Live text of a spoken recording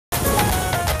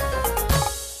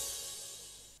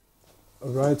All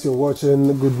right, you're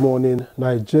watching Good Morning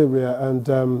Nigeria,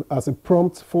 and as a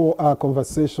prompt for our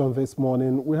conversation this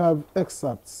morning, we have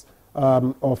excerpts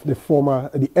of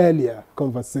the earlier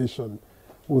conversation.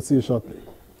 We'll see you shortly.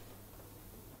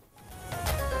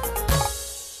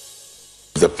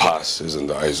 The past is in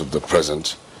the eyes of the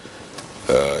present.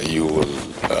 You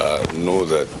will know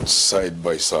that side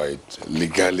by side,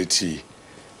 legality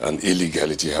and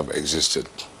illegality have existed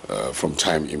from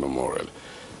time immemorial.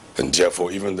 And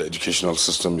therefore, even the educational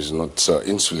system is not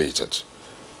insulated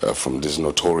from this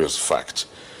notorious fact.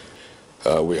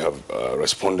 We have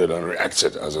responded and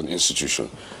reacted as an institution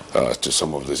to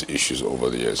some of these issues over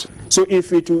the years. So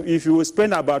if you will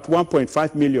spend about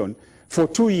 1.5 million for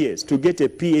 2 years to get a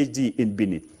PhD in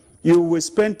Benin, you will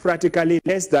spend practically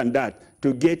less than that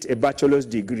to get a bachelor's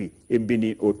degree in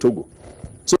Benin or Togo.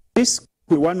 So this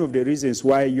is one of the reasons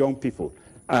why young people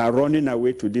are running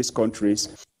away to these countries.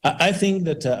 I think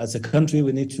that as a country,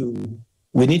 we need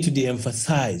to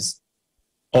de-emphasize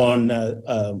on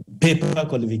paper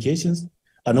qualifications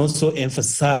and also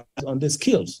emphasize on the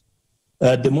skills,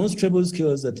 demonstrable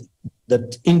skills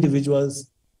that individuals,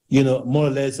 more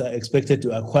or less are expected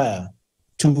to acquire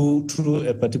through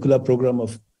a particular program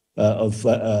of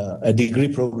a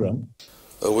degree program.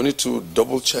 We need to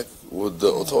double check with the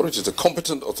authorities, the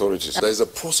competent authorities. There is a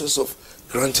process of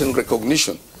granting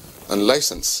recognition and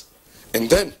license. And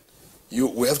then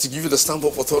we have to give you the stamp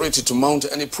of authority to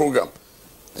mount any program.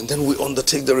 And then we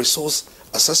undertake the resource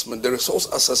assessment. The resource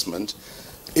assessment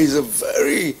is a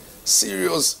very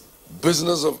serious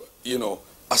business of,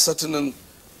 ascertaining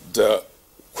the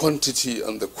quantity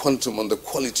and the quantum and the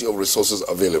quality of resources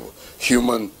available.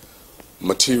 Human,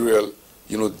 material,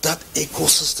 that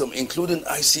ecosystem, including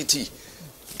ICT,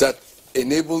 that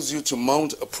enables you to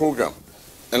mount a program.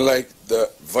 And like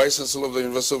the Vice Chancellor of the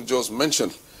University of Jos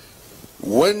mentioned,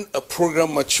 when a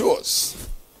program matures,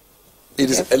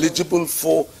 it is eligible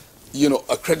for,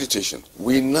 accreditation.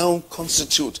 We now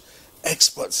constitute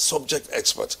experts, subject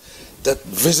experts, that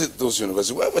visit those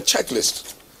universities. We have a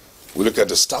checklist. We look at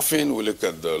the staffing, we look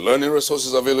at the learning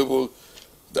resources available,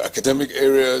 the academic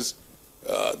areas,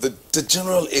 the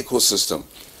general ecosystem,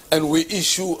 and we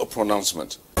issue a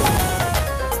pronouncement.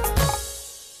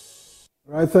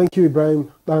 Right, thank you,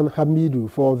 Ibrahim and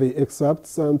Hamidu, for the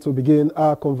excerpts. And to begin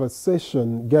our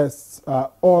conversation, guests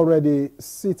are already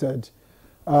seated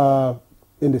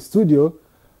in the studio.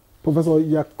 Professor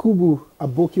Yakubu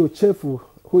Aboki-Ochefu,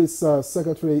 who is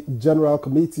Secretary General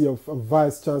Committee of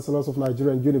Vice Chancellors of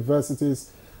Nigerian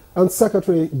Universities and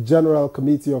Secretary General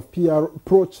Committee of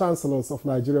Pro Chancellors of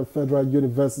Nigerian Federal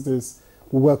Universities.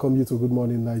 We welcome you to Good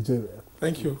Morning Nigeria.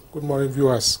 Thank you. Good morning,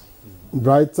 viewers.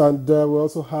 Right, and we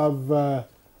also have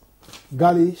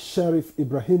Gali Sherif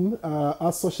Ibrahim,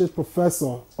 Associate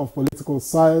Professor of Political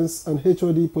Science and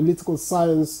HOD Political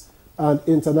Science and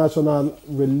International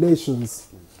Relations.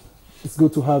 It's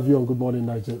good to have you on Good Morning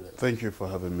Nigeria. Thank you for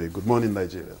having me. Good morning,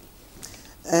 Nigeria.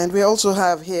 And we also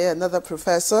have here another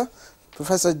professor,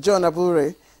 Professor John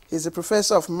Abure. He's a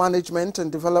Professor of Management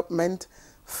and Development,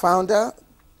 founder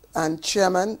and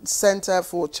Chairman, Center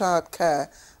for Child Care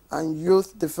and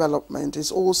Youth Development.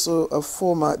 Is also a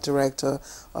former director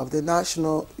of the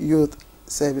National Youth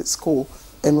Service School,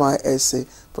 NYSC.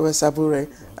 Professor Abure,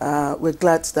 we're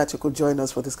glad that you could join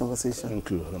us for this conversation.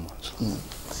 Thank you very much.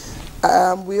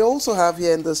 We also have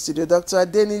here in the studio Dr.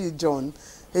 Adeniyi John.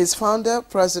 He's founder,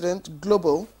 president,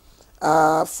 global,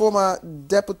 former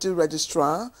deputy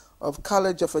registrar of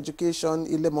College of Education,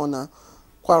 Ilemona,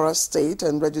 Kwara State,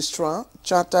 and registrar,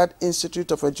 Chartered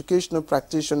Institute of Educational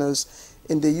Practitioners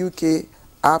in the UK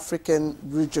African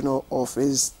Regional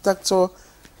Office. Dr.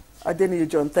 Adeniyi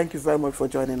John, thank you very much for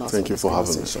joining us. Thank you for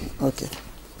having me. Okay.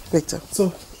 Victor.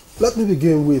 So let me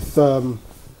begin with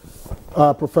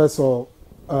Professor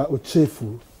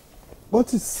Ochefu.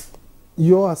 What is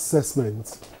your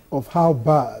assessment of how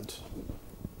bad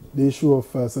the issue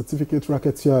of certificate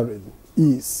racketeering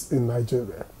is in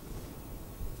Nigeria?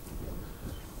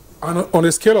 On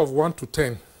a scale of 1 to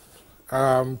 10,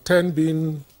 10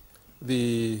 being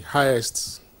the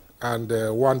highest and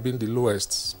 1 being the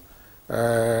lowest,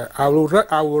 I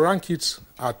will rank it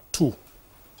at 2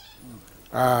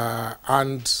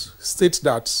 and state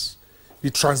that the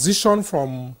transition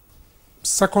from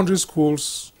secondary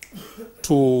schools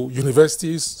to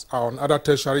universities and other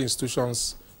tertiary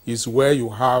institutions is where you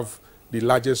have the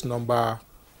largest number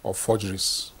of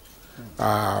forgeries.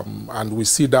 And we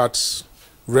see that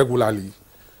regularly.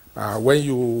 When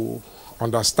you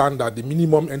understand that the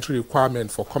minimum entry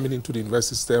requirement for coming into the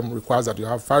university system requires that you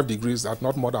have 5 degrees at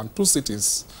not more than 2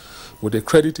 sittings with a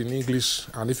credit in English,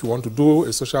 and if you want to do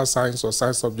a social science or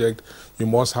science subject, you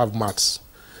must have maths.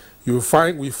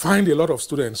 we find a lot of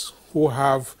students who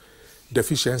have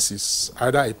deficiencies,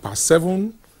 either a pass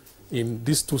 7 in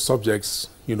these 2 subjects,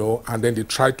 you know, and then they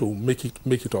try to make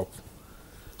it up.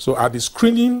 So at the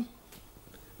screening,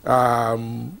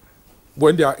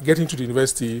 when they are getting to the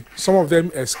university, some of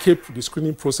them escape the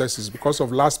screening processes because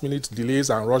of last-minute delays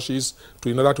and rushes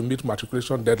in order to meet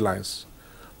matriculation deadlines.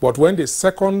 But when the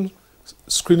second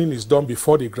screening is done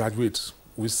before they graduate,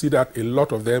 we see that a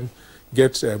lot of them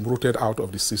get rooted out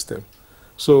of the system.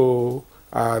 So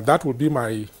that would be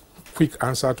my quick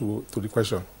answer to the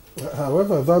question.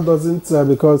 However, that doesn't,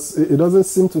 because it doesn't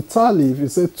seem to tally. If you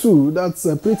say 2, that's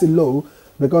pretty low,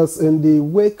 because in the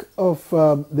wake of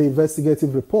the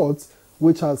investigative report,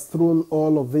 which has thrown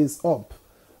all of this up,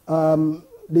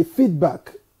 the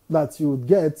feedback that you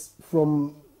get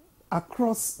from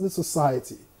across the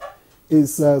society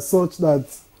is such that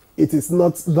it is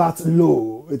not that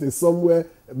low. It is somewhere,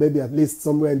 maybe at least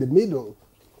somewhere in the middle.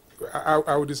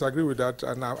 I would disagree with that,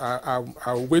 and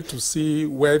I'll wait to see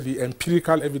where the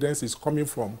empirical evidence is coming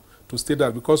from to state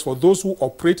that, because for those who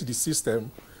operate the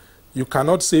system, you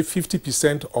cannot say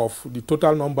 50% of the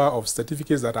total number of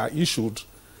certificates that are issued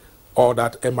or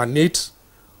that emanate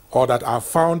or that are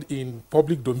found in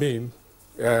public domain.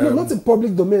 No, not in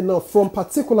public domain, no, from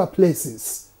particular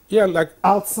places. Yeah, like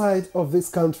outside of this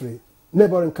country,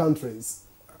 neighboring countries.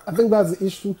 I think that's the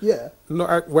issue here. No,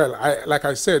 like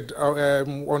I said,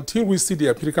 until we see the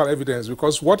empirical evidence,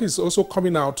 because what is also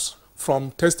coming out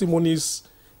from testimonies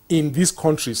in these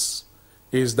countries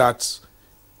is that,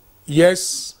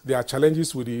 yes, there are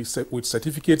challenges with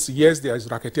certificates. Yes, there is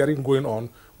racketeering going on,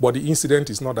 but the incident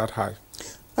is not that high.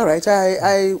 All right.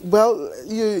 Well,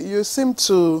 you seem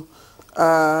to,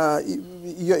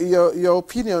 your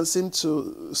opinion seems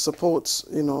to support,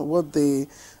 you know, what the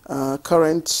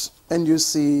current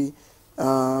NUC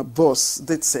boss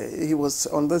did say. He was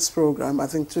on this program, I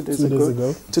think 2 days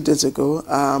ago. 2 days ago.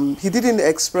 He didn't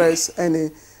express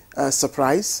any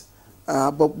surprise,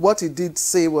 but what he did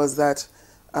say was that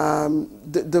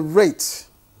the rate,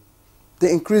 the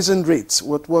increasing rate,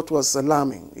 what was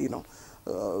alarming, you know,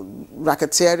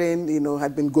 racketeering, you know,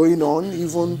 had been going on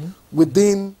even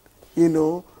within, you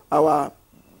know, our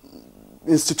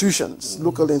institutions,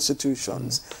 local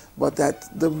institutions, but that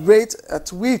the rate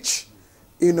at which,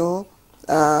 you know,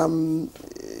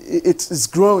 it is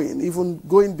growing, even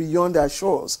going beyond our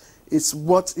shores, is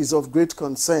what is of great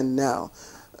concern now.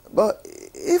 But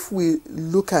if we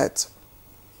look at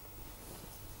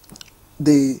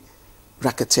the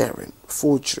racketeering,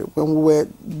 forgery, when we were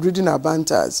reading our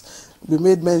banters, we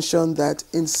made mention that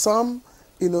in some,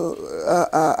 you know,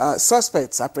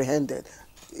 suspects apprehended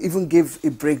even gave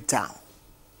a breakdown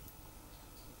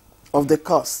of the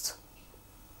cost.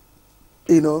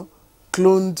 You know,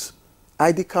 cloned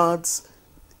ID cards,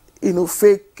 you know,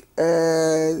 fake,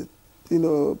 you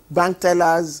know, bank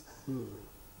tellers,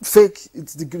 fake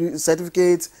degree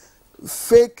certificates,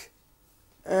 fake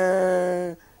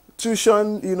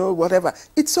tuition, you know, whatever.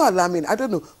 It's so alarming. I don't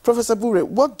know. Professor Bure,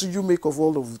 what do you make of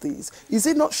all of these? Is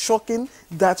it not shocking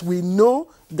that we know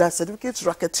that certificates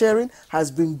racketeering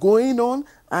has been going on,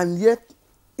 and yet,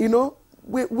 you know,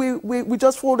 we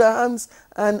just fold our hands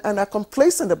and are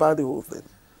complacent about the whole thing?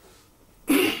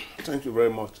 Thank you very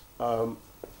much.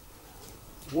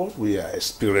 What we are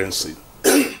experiencing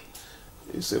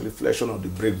is a reflection of the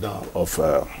breakdown of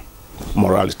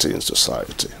morality in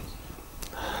society.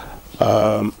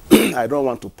 I don't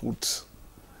want to put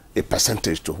a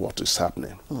percentage to what is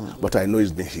happening, but I know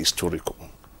it's been historical.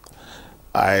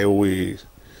 I will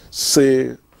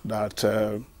say that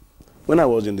when I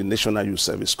was in the National Youth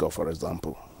Service Corps, for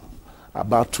example,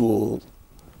 about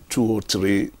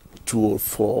 2003,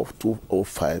 2004,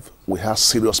 2005, we had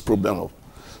serious problem of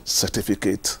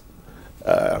certificate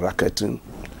racketing.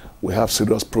 We have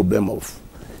serious problem of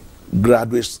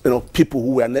graduates, you know, people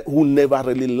who never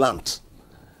really learned,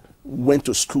 went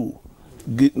to school,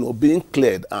 you know, being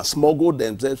cleared and smuggled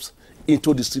themselves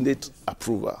into the Senate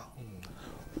approval.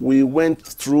 We went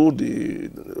through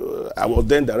I was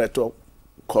then director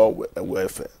called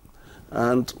welfare,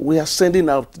 and we are sending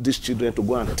out these children to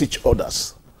go and teach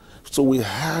others. So we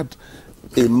had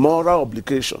a moral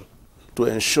obligation to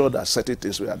ensure that certain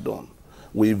things were done.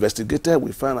 We investigated,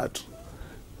 we found out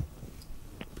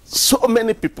so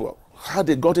many people, how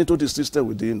they got into the system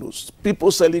within those.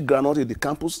 People selling groundnut in the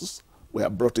campuses were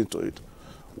brought into it.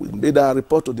 We made a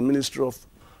report to the Ministry of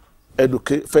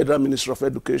Federal Ministry of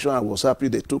Education. I was happy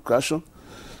they took action.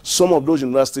 Some of those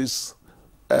universities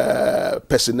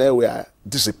personnel were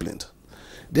disciplined.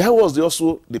 There was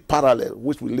also the parallel,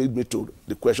 which will lead me to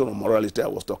the question of morality I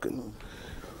was talking.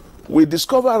 We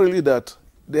discovered really that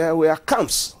there were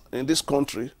camps in this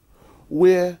country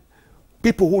where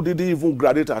people who didn't even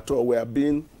graduate at all were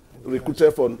being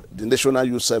recruited for the National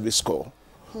Youth Service Corps.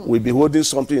 We'll be holding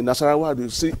something in Nasarawa. We'll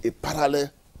see a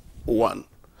parallel one.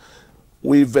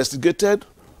 We investigated.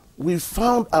 We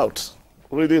found out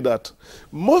really that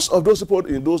most of those people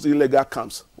in those illegal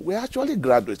camps were actually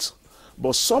graduates.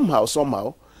 But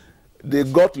somehow, they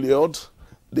got lured,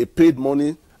 they paid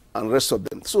money, and rest of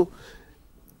them. So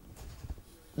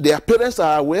their parents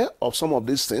are aware of some of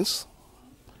these things.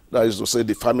 That is to say,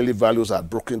 the family values are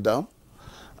broken down.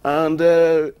 And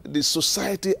the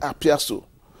society appears to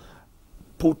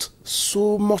put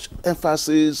so much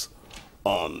emphasis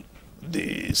on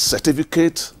the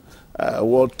certificate,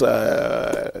 what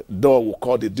Doe would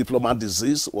call the diploma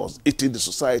disease was eating the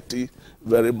society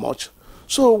very much.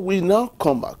 So we now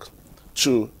come back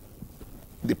to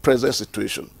the present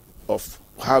situation of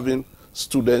having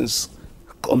students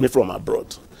coming from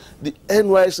abroad. The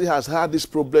NYSC has had this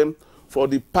problem for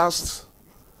the past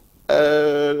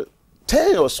 10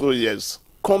 or so years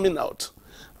coming out.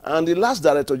 And the last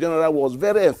Director General was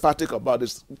very emphatic about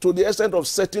this, to the extent of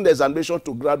setting the examination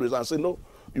to graduates and say, no,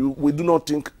 we do not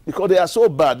think, because they are so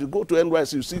bad. You go to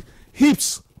NYSC, you see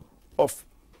heaps of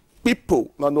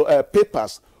people,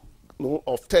 papers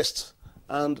of tests.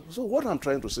 And so what I'm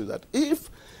trying to say is that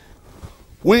if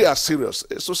we are serious,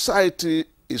 a society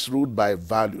is ruled by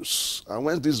values. And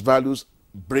when these values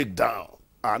break down,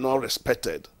 are not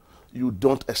respected, you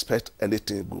don't expect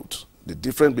anything good. The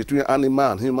difference between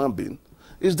animal and human being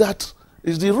is that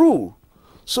is the rule.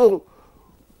 So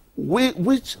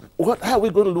how are we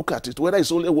going to look at it? Whether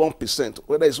it's only 1%,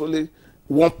 whether it's only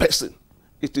one person,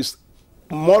 it is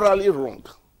morally wrong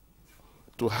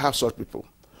to have such people.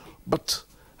 But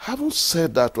having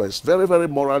said that, it's very, very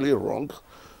morally wrong.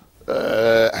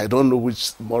 I don't know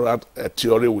which moral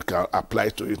theory we can apply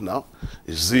to it now.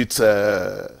 Is it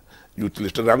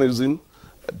utilitarianism,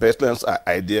 Bethlehem's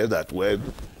idea that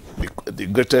the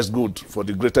greatest good for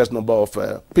the greatest number of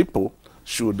people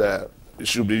should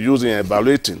be used in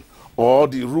evaluating, or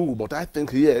the rule? But I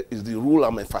think here is the rule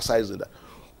I'm emphasizing, that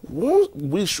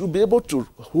we should be able to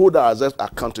hold ourselves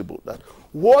accountable, that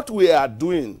what we are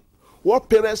doing, what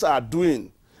parents are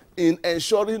doing in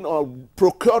ensuring or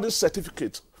procuring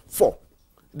certificates for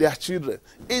their children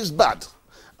is bad,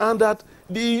 and that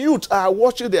the youth are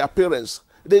watching their parents.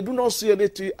 They do not see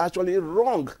anything actually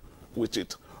wrong with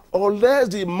it. Unless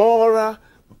the moral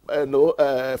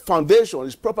foundation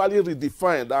is properly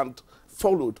redefined and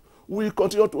followed, we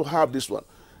continue to have this one.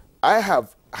 I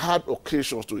have had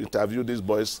occasions to interview these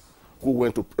boys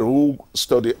who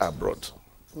study abroad.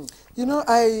 You know,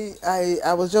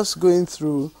 I was just going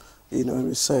through,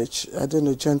 research. I don't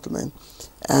know, gentlemen,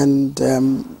 and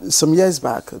some years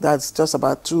back, that's just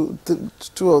about two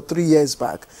or 3 years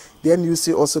back, the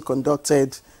NUC also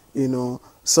conducted,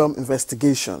 some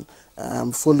investigation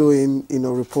following,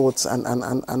 reports and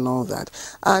all that.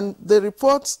 And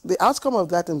the outcome of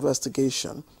that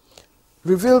investigation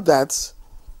revealed that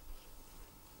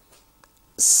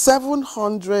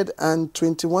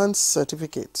 721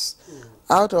 certificates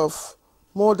out of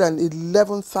more than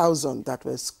 11,000 that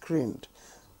were screened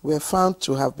were found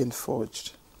to have been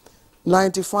forged.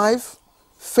 95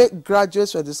 fake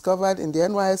graduates were discovered in the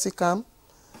NYSC camp,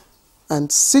 and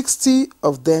 60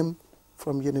 of them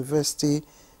from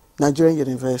Nigerian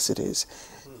universities.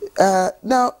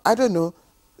 Now, I don't know,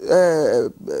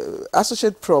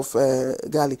 Associate Prof.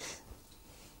 Gali,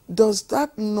 does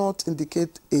that not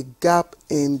indicate a gap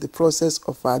in the process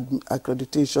of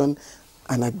accreditation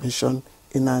and admission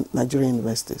in Nigerian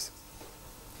universities?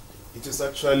 It is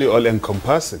actually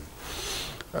all-encompassing.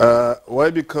 Why?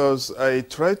 Because I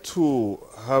try to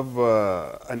have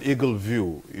an eagle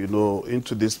view,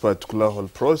 into this particular whole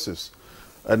process.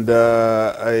 And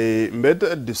I made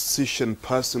a decision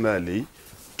personally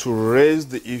to raise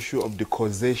the issue of the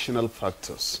causational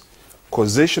factors.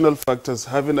 Causational factors,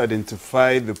 having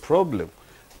identified the problem.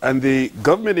 And the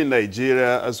government in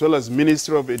Nigeria, as well as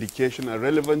Ministry of Education and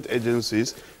relevant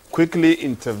agencies, quickly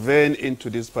intervene into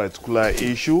this particular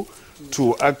issue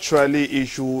to actually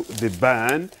issue the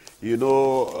ban,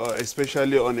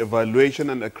 especially on evaluation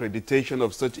and accreditation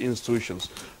of such institutions,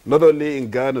 not only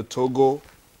in Ghana, Togo,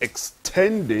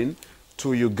 extending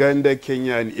to Uganda,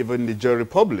 Kenya, and even Niger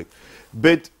Republic.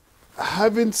 But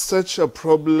having such a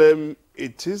problem,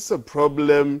 it is a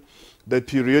problem that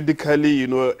periodically,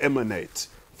 emanates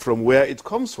from where it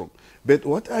comes from. But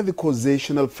what are the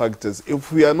causational factors?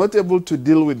 If we are not able to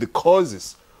deal with the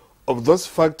causes of those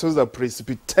factors that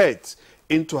precipitate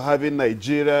into having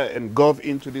Nigeria engulf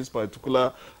into this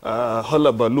particular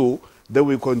hullabaloo, then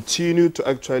we continue to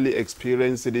actually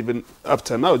experience it even up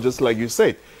to now, just like you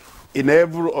said. in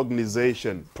every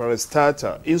organization,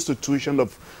 parastatal, institution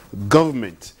of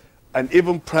government, and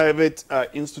even private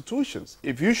institutions,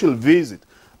 if you shall visit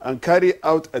and carry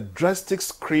out a drastic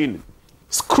scrutiny,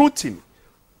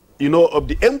 of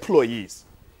the employees,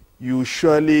 you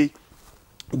surely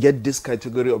get this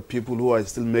category of people who are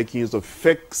still making use of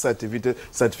fake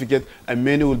certificate, and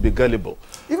many will be gullible.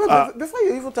 Even before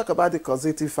you even talk about the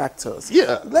causative factors,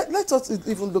 let us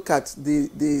even look at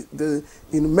the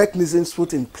mechanisms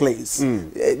put in place,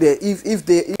 if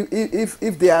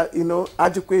they are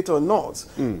adequate or not.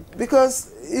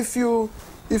 Because if you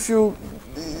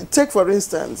take, for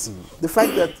instance, the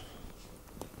fact that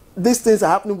these things are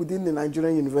happening within the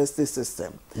Nigerian university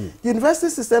system. The university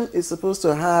system is supposed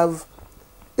to have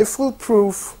a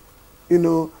foolproof,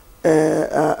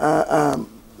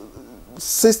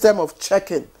 system of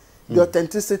checking the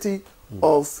authenticity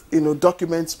of,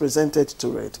 documents presented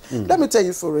to it. Let me tell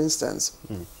you, for instance,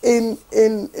 in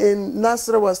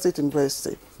Nasarawa State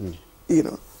University,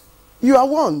 you are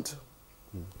warned.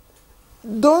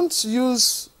 Don't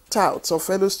use touts or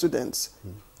fellow students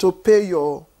to pay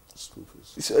your school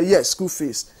fees. Yes, school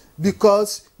fees,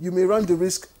 because you may run the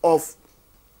risk of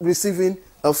receiving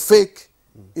a fake.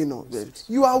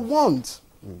 You are warned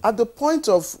at the point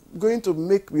of going to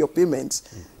make your payments.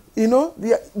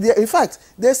 In fact,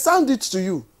 they sound it to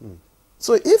you.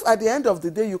 So if at the end of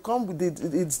the day you come with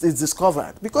it's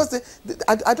discovered, because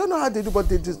I don't know how they do, but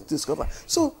they discover.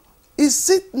 So is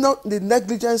it not the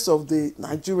negligence of the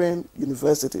Nigerian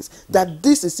universities that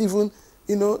this is even,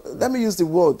 let me use the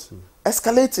word,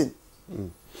 escalating?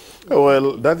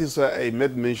 Well, that is why I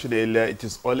made mention earlier, it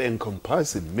is all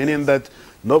encompassing, meaning that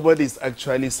nobody is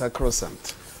actually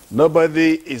sacrosanct.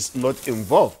 Nobody is not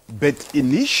involved. But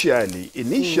initially,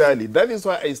 that is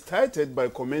why I started by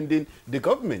commending the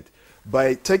government,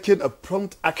 by taking a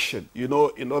prompt action, in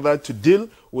order to deal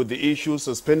with the issue,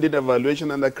 suspending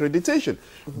evaluation and accreditation.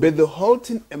 But the whole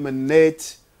thing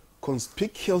emanates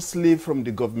conspicuously from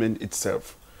the government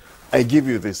itself. I give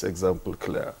you this example,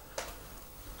 Claire.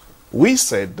 We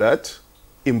said that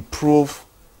improve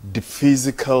the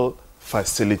physical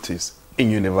facilities in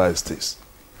universities.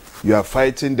 You are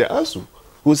fighting the ASU,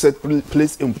 who said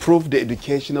please improve the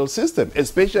educational system,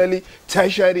 especially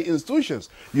tertiary institutions.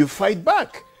 You fight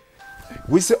back.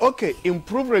 We say, okay,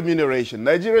 improve remuneration.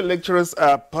 Nigerian lecturers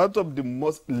are part of the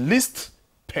most least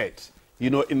paid,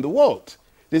 in the world.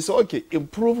 They say, okay,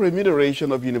 improve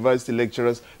remuneration of university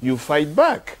lecturers. You fight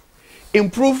back.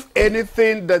 Improve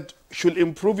anything that should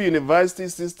improve university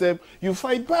system, you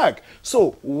fight back.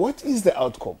 So what is the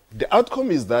outcome? The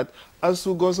outcome is that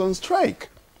ASU goes on strike.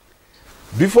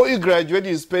 Before you graduate,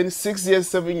 you spend 6 years,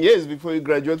 7 years before you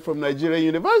graduate from Nigerian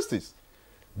universities.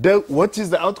 Then what is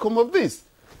the outcome of this?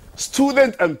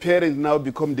 Students and parents now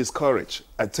become discouraged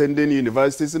attending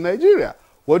universities in Nigeria.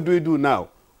 What do we do now?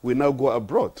 We now go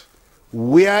abroad.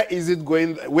 Where is it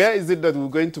that we're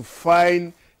going to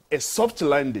find a soft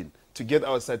landing to get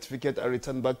our certificate and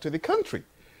return back to the country?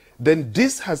 Then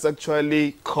this has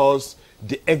actually caused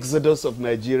the exodus of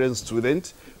Nigerian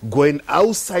students going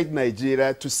outside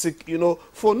Nigeria to seek,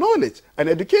 for knowledge and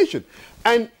education.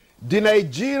 And the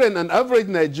average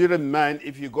Nigerian man,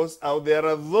 if he goes out, there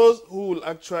are those who will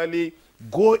actually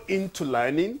go into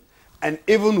learning and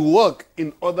even work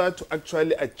in order to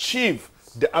actually achieve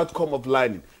the outcome of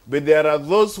learning. But there are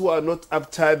those who are not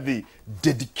after the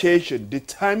dedication, the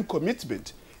time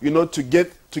commitment, to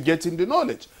get in the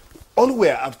knowledge. All we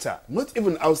are after, not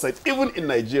even outside, even in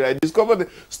Nigeria, I discovered that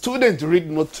students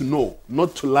read not to know,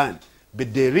 not to learn,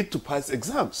 but they read to pass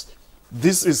exams.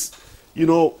 This is,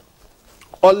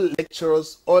 all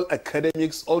lecturers, all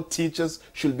academics, all teachers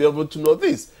should be able to know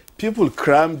this. People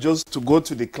cram just to go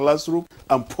to the classroom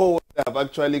and pour what they have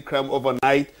actually crammed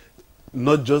overnight,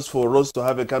 not just for us to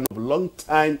have a kind of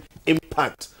long-time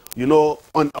impact,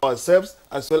 on ourselves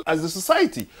as well as the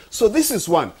society. So this is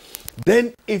one.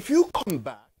 Then if you come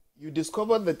back, you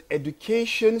discover that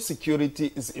education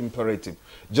security is imperative.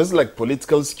 Just like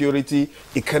political security,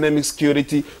 economic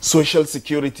security, social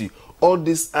security, all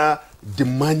these are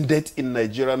demanded in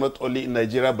Nigeria, not only in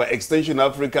Nigeria, but extension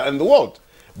Africa and the world.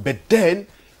 But then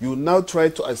you now try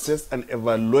to assess and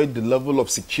evaluate the level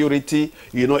of security,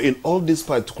 in all these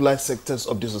particular sectors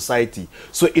of the society.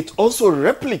 So it also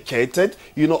replicated,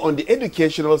 on the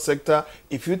educational sector,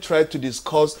 if you try to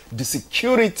discuss the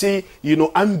security,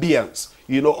 ambience,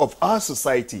 of our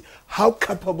society, how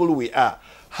capable we are.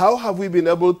 How have we been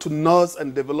able to nurse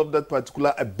and develop that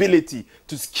particular ability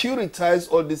to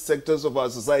securitize all these sectors of our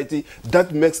society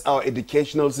that makes our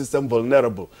educational system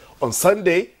vulnerable? On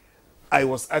Sunday, I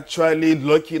was actually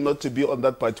lucky not to be on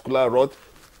that particular road.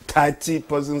 30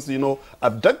 persons,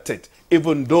 abducted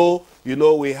even though, you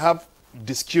know, we have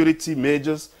the security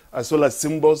measures as well as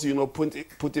symbols, you know, put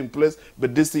in place,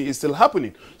 but this thing is still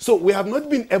happening. So we have not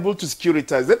been able to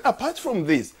securitize. Then apart from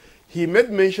this, he made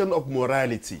mention of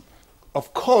morality.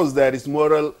 Of course, there is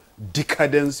moral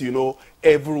decadence, you know,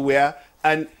 everywhere.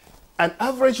 And an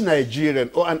average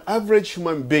Nigerian or an average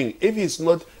human being, if he's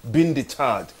not being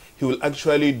deterred, he will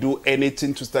actually do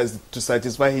anything to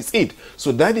satisfy his need.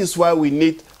 So that is why we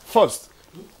need, first,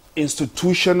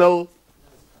 institutional,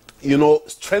 you know,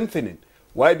 strengthening.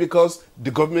 Why? Because the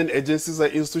government agencies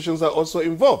and institutions are also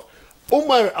involved.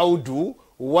 Umar Audu,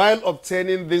 while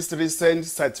obtaining this recent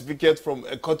certificate from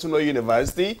Cotonou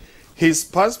University, his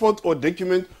passport or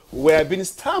document were being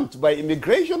stamped by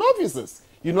immigration officers,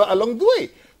 you know, along the way,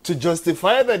 to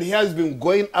justify that he has been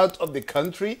going out of the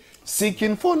country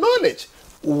seeking for knowledge.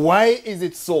 Why is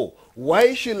it so?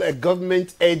 Why should a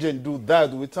government agent do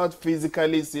that without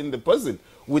physically seeing the person,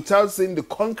 without seeing the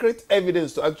concrete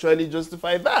evidence to actually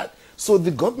justify that? So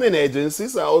the government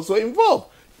agencies are also involved.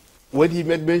 When he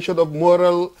made mention of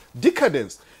moral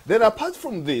decadence, then apart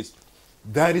from this,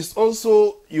 there is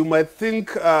also, you might think,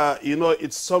 you know,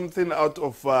 it's something out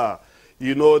of,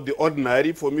 you know, the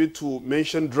ordinary for me to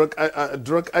mention drug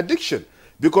addiction,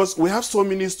 because we have so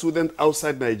many students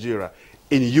outside Nigeria,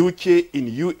 in UK, in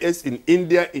US, in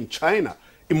India, in China,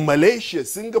 in Malaysia,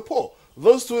 Singapore.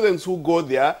 Those students who go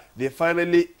there, they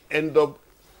finally end up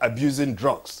abusing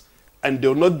drugs, and they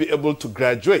will not be able to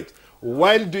graduate.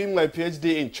 While doing my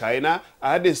PhD in China,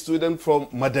 I had a student from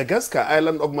Madagascar,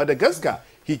 island of Madagascar.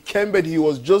 He came back, he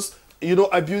was just, you know,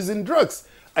 abusing drugs.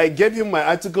 I gave him my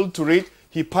article to read.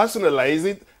 He personalized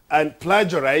it and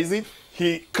plagiarized it.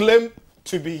 He claimed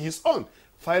to be his own.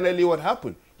 Finally, what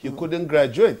happened? He couldn't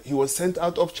graduate. He was sent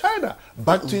out of China,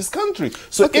 back to his country.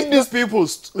 So if these people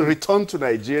return to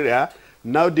Nigeria,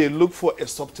 now they look for a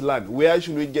soft land. Where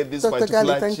should we get this Dr.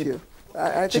 particular Gali, thank you.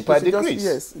 I think cheaper degrees?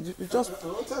 Yes, you just I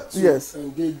wanted to yes.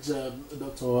 engage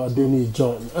Dr. Adeni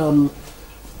John.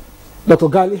 Dr.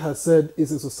 Gali has said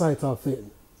it's a societal thing.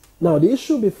 Now, the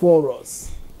issue before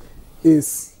us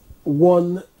is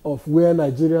one of where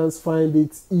Nigerians find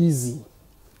it easy.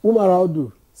 Umar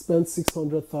Audu spent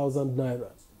 600,000 naira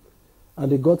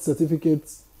and they got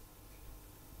certificates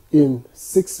in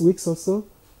 6 weeks or so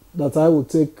that I would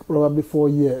take probably 4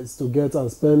 years to get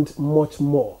and spend much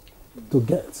more to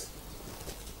get.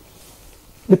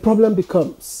 The problem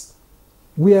becomes,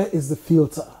 where is the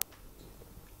filter?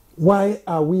 Why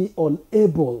are we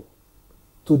unable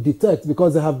to detect?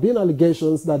 Because there have been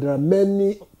allegations that there are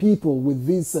many people with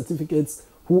these certificates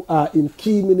who are in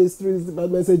key ministries,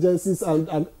 departments, agencies,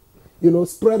 and you know,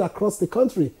 spread across the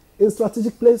country in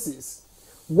strategic places.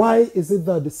 Why is it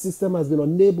that the system has been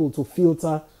unable to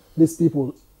filter these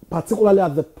people, particularly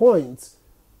at the point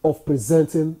of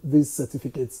presenting these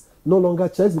certificates? No longer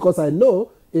checks, because I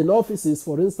know in offices,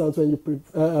 for instance, when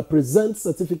you present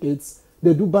certificates,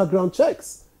 they do background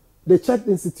checks. They check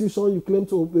the institution you claim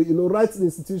to, you know, write the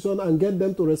institution and get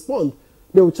them to respond.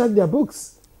 They will check their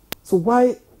books. So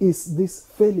why is this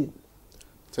failing?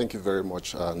 Thank you very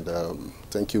much, and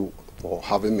thank you for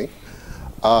having me.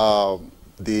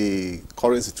 The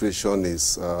current situation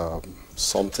is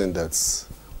something that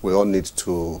we all need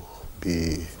to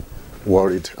be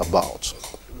worried about.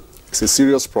 It's a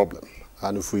serious problem,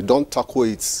 and if we don't tackle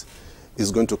it,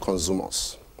 it's going to consume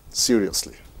us,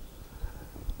 seriously.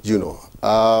 You know,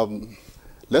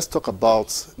 let's talk about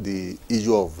the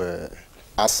issue of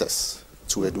access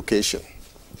to education.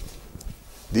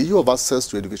 The issue of access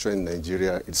to education in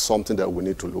Nigeria is something that we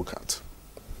need to look at,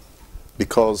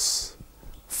 because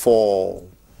for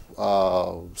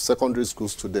secondary school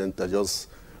students that just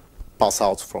pass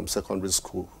out from secondary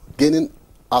school, gaining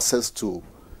access to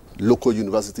local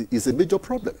university is a major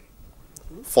problem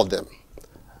for them.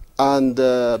 And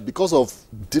because of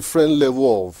different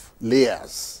level of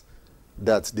layers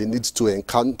that they need to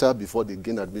encounter before they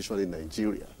gain admission in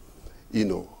Nigeria, you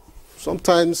know,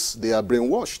 sometimes they are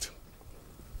brainwashed.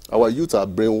 Our youth are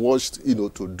brainwashed, you know,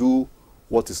 to do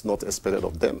what is not expected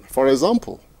of them. For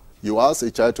example, you ask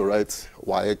a child to write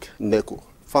WAEC, NECO.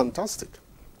 Fantastic.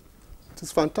 It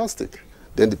is fantastic.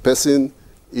 Then the person,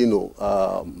 you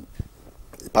know,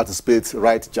 participates,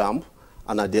 write JAMB,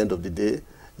 and at the end of the day,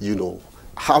 you know,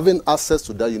 having access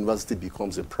to that university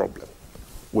becomes a problem.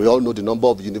 We all know the number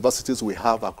of universities we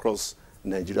have across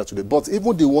Nigeria today, but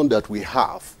even the one that we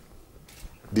have,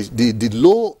 the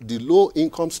low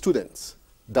income students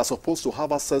that are supposed to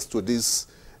have access to this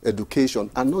education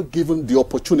are not given the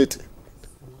opportunity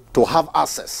to have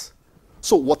access.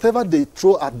 So whatever they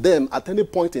throw at them at any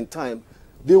point in time,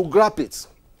 they will grab it.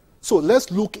 So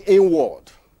let's look inward.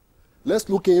 let's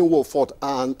look inward first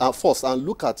and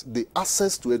look at the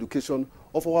access to education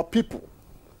of our people.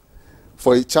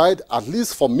 For a child, at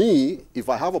least for me, if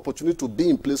I have opportunity to be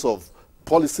in place of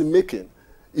policy making,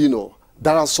 you know,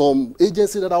 there are some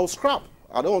agencies that I will scrap.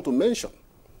 I don't want to mention,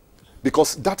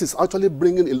 because that is actually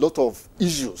bringing a lot of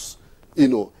issues, you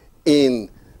know, in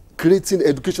creating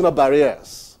educational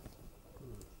barriers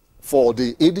for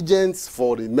the indigents,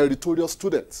 for the meritorious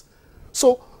students.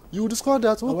 So you discover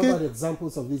that, okay. What are the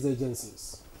examples of these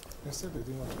agencies?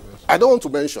 I don't want to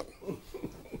mention.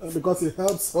 Because it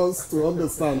helps us to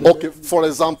understand. Okay, for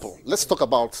example, let's talk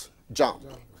about JAMB.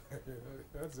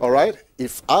 All right?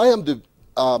 If I am the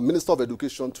Minister of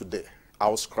Education today, I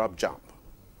will scrap JAMB.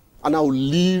 And I will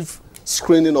leave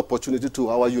screening opportunity to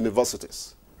our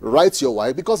universities. Right your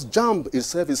why? Because JAMB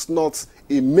itself is not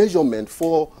a measurement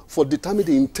for determining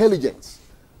the intelligence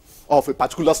of a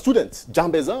particular student.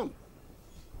 JAMB exam.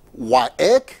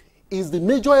 WAEC is the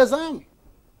major exam.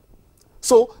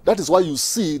 So that is why you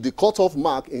see the cutoff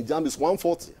mark in JAMB is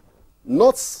 140.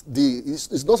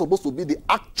 It's not supposed to be the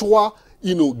actual,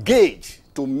 you know, gauge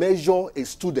to measure a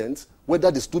student, whether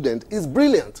the student is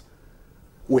brilliant.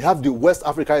 We have the West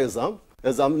Africa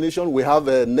examination, we have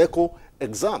a NECO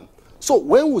exam. So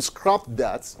when we scrap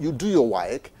that, you do your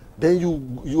WAEC, then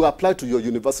you apply to your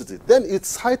university. Then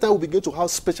it's high time we begin to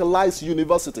have specialized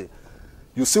university.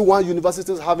 You see one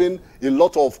university is having a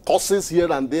lot of courses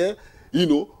here and there, you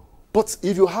know, but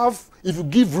if you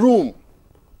give room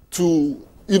to,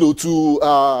 you know,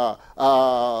 to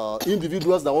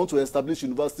individuals that want to establish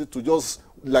university, to just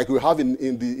like we have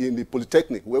in the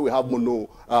Polytechnic, where we have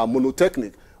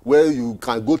monotechnic, where you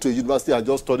can go to a university and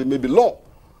just study maybe law.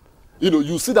 You know,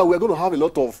 you see that we're going to have a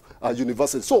lot of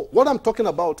universities. So what I'm talking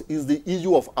about is the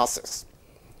issue of access.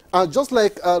 And just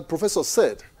like Professor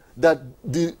said, that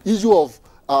the issue of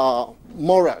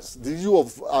morals, the issue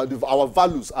of our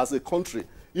values as a country,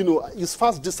 you know, is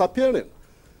fast disappearing.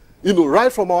 You know,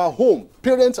 right from our home,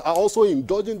 parents are also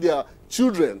indulging their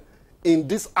children in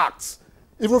these acts.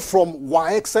 Even from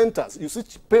WAEC centers, you see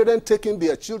parents taking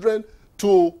their children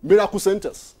to miracle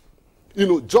centers, you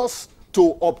know, just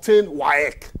to obtain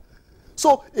WAEC.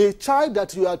 So a child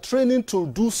that you are training to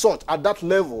do such at that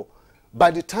level,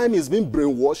 by the time he's been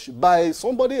brainwashed by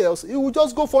somebody else, he will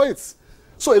just go for it.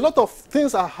 So a lot of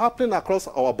things are happening across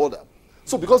our border.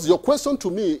 So because your question to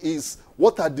me is,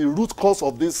 what are the root cause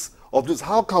of this?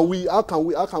 How can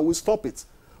we stop it?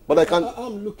 But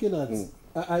I'm looking at,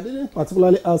 I didn't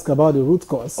particularly ask about the root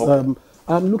cause. Okay.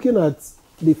 I'm looking at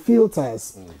the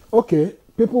filters. Okay,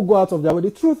 people go out of their way.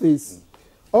 The truth is,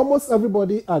 almost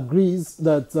everybody agrees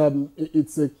that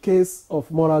it's a case of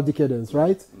moral decadence,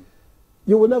 right?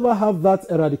 You will never have that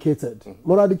eradicated.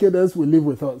 Moral decadence will live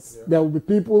with us. Yeah. There will be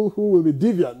people who will be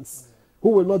deviants, who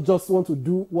will not just want to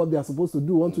do what they are supposed to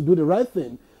do, want to do the right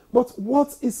thing. But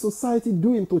what is society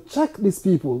doing to check these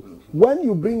people? When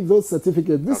you bring those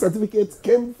certificates, these certificates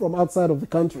came from outside of the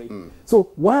country.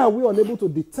 So why are we unable to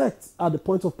detect at the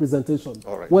point of presentation,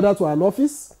 whether to an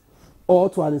office or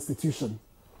to an institution?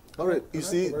 All right, you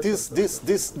see, this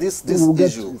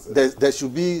issue,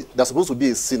 there's supposed to be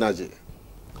a synergy.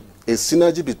 A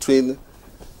synergy between,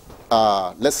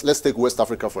 let's take West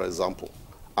Africa, for example,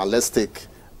 and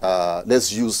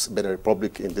let's use Benin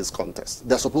Republic in this context.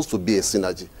 There's supposed to be a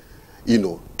synergy, you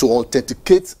know, to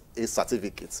authenticate a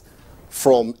certificate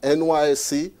from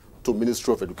NYSC to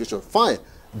Ministry of Education. Fine,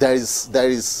 there is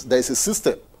a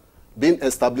system being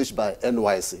established by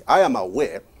NYSC. I am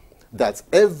aware that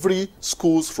every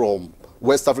schools from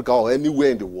West Africa or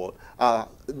anywhere in the world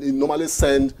normally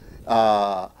send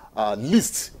a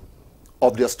list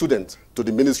of their students to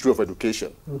the Ministry of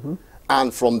Education.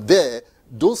 And from there,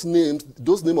 those names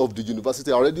of the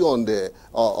university are already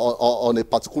on a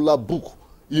particular book,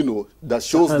 you know, that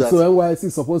shows that. So NYSC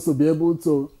is supposed to be able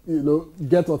to, you know,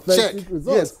 get authentic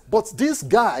results. Yes, but these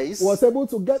guys was able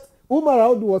to get. Umar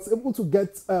Audu was able to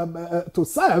get to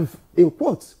serve in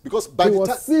quote because he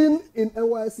was seen in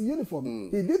NYSC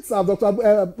uniform. He did serve.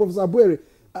 Professor Abuere,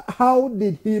 how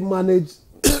did he manage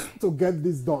to get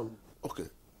this done? Okay,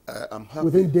 I'm happy.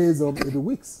 Within days or maybe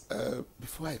weeks.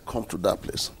 Before I come to that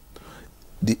place,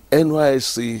 the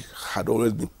NYSC had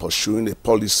always been pursuing a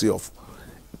policy of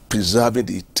preserving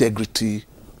the integrity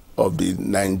of the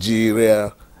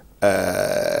Nigeria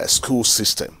school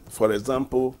system. For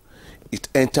example, it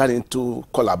entered into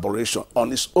collaboration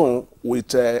on its own with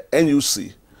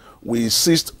NUC. We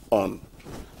insist on,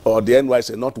 or the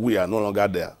NYSC, not we are no longer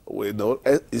there. We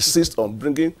insist on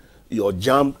bringing your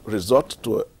JAMB result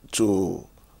to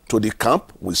the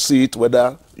camp. We see it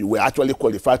whether you were actually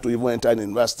qualified to even enter an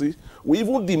university. We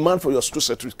even demand for your school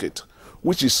certificate,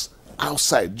 which is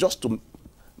outside, just to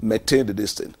maintain the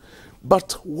distance.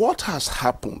 But what has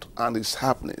happened and is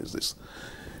happening is this.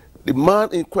 The man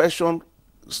in question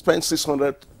spent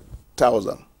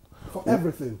 600,000. For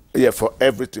everything? Yeah, for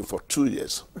everything, for 2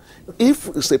 years. If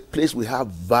it's a place we have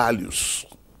values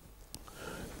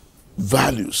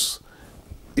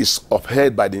is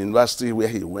upheld by the university where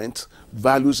he went,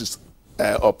 values is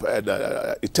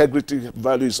integrity,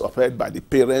 values upheld by the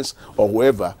parents or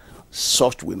whoever,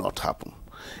 such will not happen.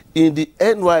 In the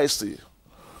NYC,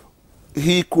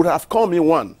 he could have come in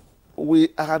one. We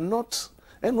are not,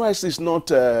 NYC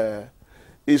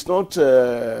is not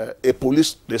a police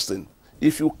station.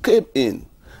 If you came in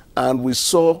and we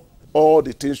saw all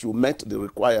the things you met the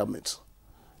requirements,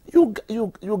 you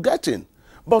get in.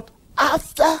 But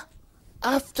after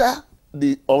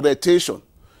the orientation,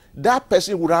 that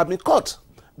person would have been caught,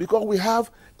 because we have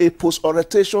a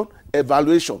post-orientation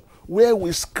evaluation where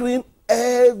we screen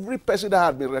every person that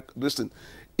has been listened.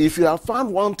 If you are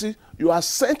found wanting, you are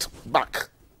sent back.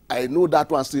 I know that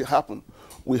one still happen.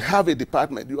 We have a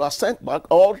department. You are sent back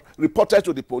or reported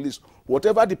to the police.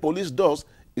 Whatever the police does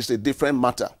is a different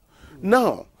matter.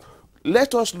 Now,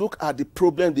 let us look at the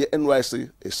problem the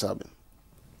NYC is having.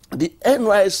 The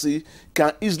NYC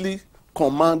can easily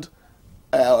command,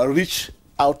 reach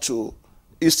out to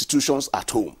institutions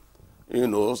at home, you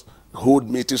know, hold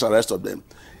meetings and the rest of them.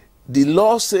 The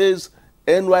law says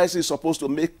NYC is supposed to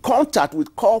make contact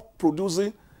with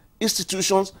core-producing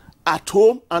institutions at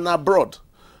home and abroad.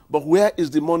 But where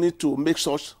is the money to make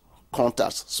such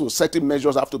contacts? So certain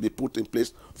measures have to be put in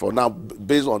place for now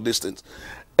based on these things.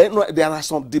 And there are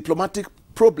some diplomatic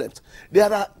problems.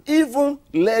 There are even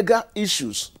legal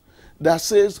issues that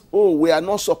says, oh, we are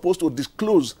not supposed to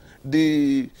disclose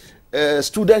the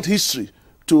student history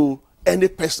to any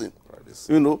person.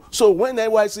 You know, so when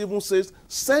NYC even says,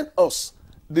 send us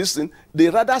this thing, they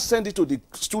rather send it to the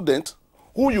student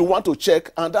who you want to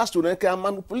check, and that student can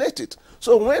manipulate it.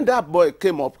 So when that boy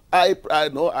came up, I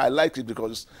know I liked it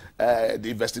because the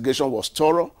investigation was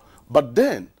thorough. But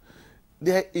then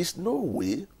there is no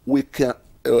way we can,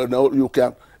 you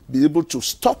can be able to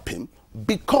stop him,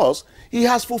 because he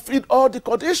has fulfilled all the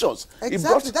conditions.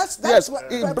 Exactly. That's what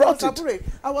he brought it.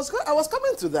 I was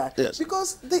coming to that. Yes.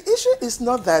 Because the issue is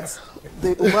not that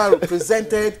the Umaru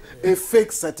presented a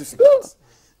fake certificate.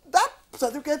 That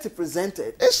certificate he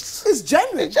presented is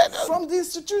genuine from the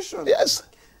institution. Yes.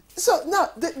 So now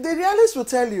the realists will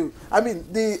tell you, I mean,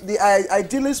 the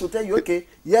idealists will tell you, okay,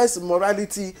 yes,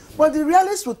 morality, but the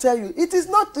realists will tell you it is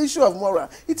not the issue of moral.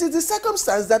 It is the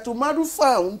circumstance that Umaru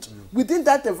found within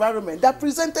that environment that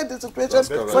presented the situation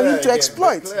for him to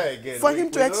exploit. For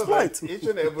him to exploit. Each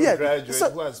and every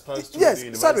graduate who has passed through the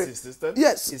university system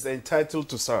is entitled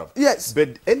to serve. Yes.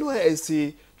 But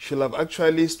NYSC should have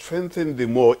actually strengthened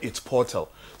more its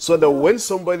portal, so that when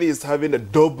somebody is having a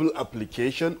double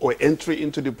application or entry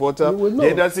into the portal, the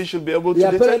agency should be able to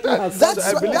detect that. So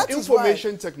I believe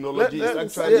information technology is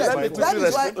actually vital. That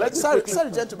is why,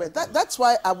 sorry, gentlemen, that's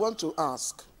why I want to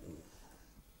ask,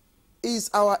 is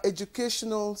our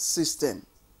educational system,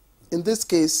 in this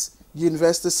case,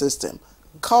 university system,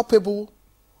 culpable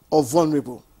or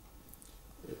vulnerable?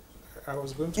 I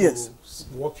was going to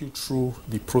walk you through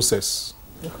the process.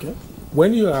 Okay.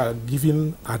 When you are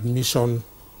given admission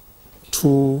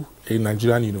to a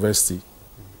Nigerian university,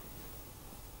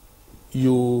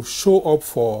 you show up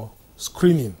for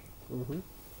screening.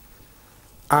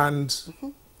 And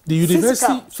the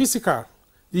university, physical,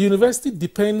 the university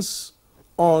depends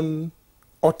on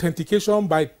authentication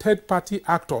by third-party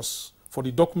actors for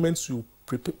the documents you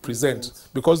present,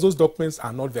 because those documents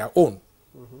are not their own.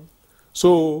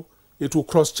 So it will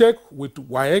cross-check with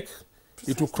WAEC,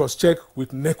 it will cross-check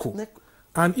with NECO.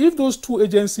 And if those two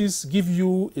agencies give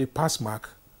you a pass mark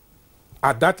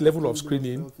at that level of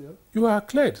screening, you are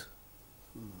cleared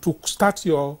to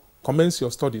commence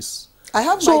your studies. I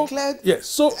have my cleared, cleared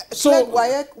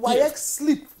WAEC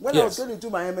slip when I was going to do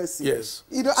my MSc. Yes.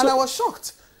 You know, and I was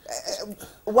shocked.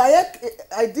 WAEC,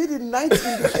 I did in the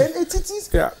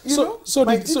 80s. Yeah. You know,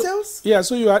 my details.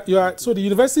 So the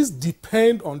universities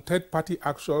depend on third-party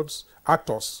actors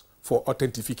for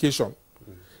authentication.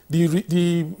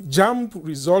 The JAMB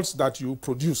results that you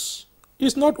produce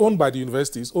is not owned by the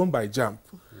university, it's owned by JAMB.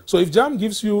 So if JAMB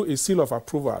gives you a seal of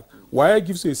approval, WAEC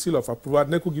gives you a seal of approval,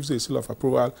 NECO gives you a seal of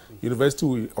approval, university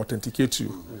will authenticate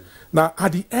you. Now,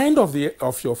 at the end of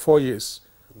your 4 years,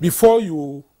 before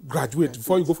you graduate,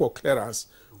 before you go for clearance,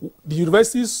 the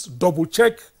universities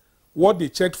double-check what they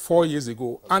checked 4 years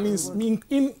ago. And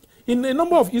in a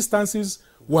number of instances,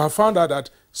 we have found out that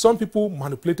some people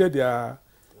manipulated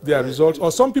their results,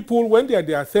 or some people, when they are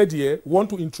their third year, want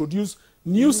to introduce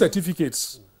new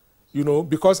certificates, you know,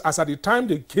 because as at the time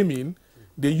they came in,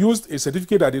 they used a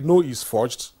certificate that they know is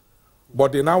forged,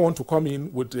 but they now want to come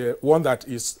in with one that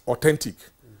is authentic.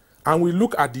 And we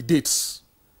look at the dates.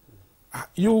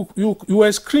 You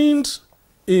were screened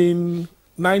in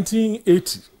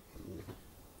 1980.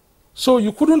 So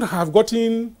you couldn't have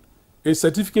gotten a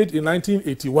certificate in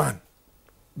 1981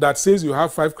 that says you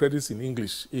have 5 credits in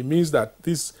English. It means that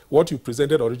what you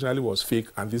presented originally was fake,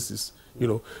 and this is,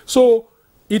 So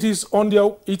it's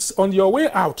on your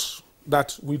way out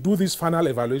that we do this final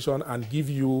evaluation and give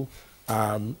you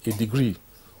a degree,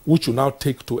 which you now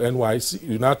take to NYC.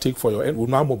 You now take for will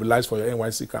now mobilize for your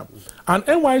NYC camp. And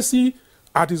NYC,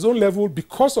 at its own level,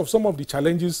 because of some of the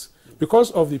challenges,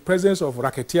 because of the presence of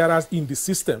racketeers in the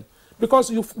system,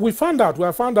 because we have found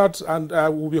out, and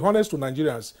we'll be honest to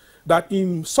Nigerians, that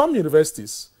in some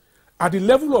universities, at the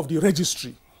level of the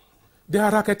registry, there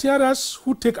are racketeers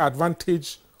who take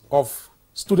advantage of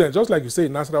students, just like you say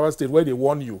in Nasarawa State, where they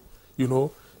warn you.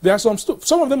 There are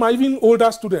some of them are even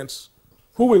older students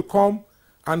who will come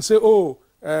and say, oh,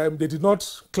 they did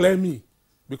not clear me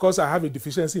because I have a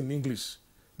deficiency in English.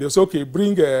 They'll say, okay,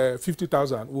 bring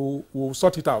 50,000, we'll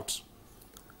sort it out.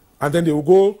 And then they will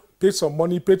go, pay some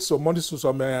money to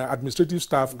some administrative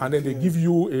staff, and then they give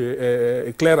you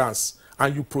a clearance,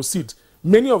 and you proceed.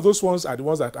 Many of those ones are the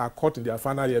ones that are caught in their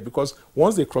final year, because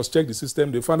once they cross-check the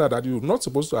system, they find out that you're not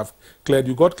supposed to have cleared.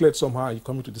 You got cleared somehow, and you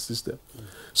come into the system.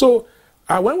 So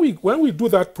when we do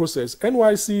that process,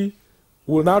 NYC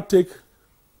will now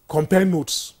compare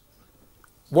notes.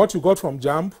 What you got from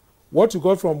JAMB, what you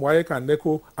got from WAEC and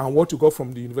NECO, and what you got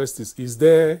from the universities.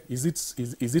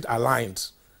 Is it aligned?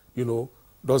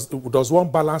 Does one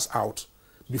balance out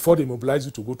before they mobilize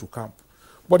you to go to camp?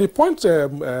 But the point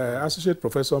Associate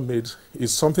Professor made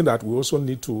is something that we also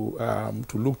need to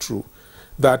look through.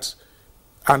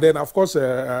 And then, of course,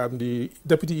 the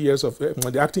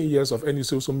the acting ES of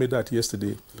NUC also made that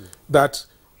yesterday, that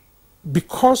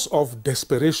because of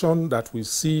desperation that we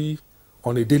see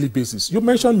on a daily basis. You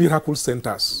mentioned miracle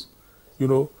centers.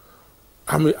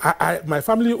 My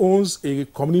family owns a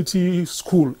community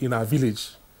school in our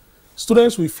village.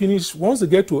 Students will finish, once they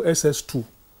get to SS2,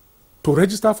 to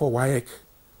register for WAEC,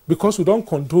 because we don't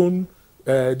condone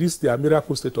their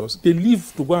miracle status. They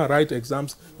leave to go and write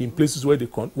exams in places where they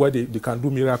can do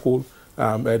miracle,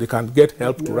 they can get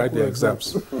help to write their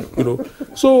exams.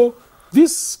 So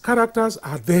these characters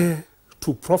are there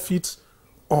to profit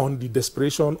on the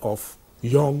desperation of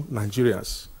young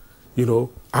Nigerians,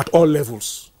 at all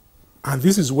levels. And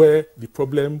this is where the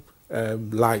problem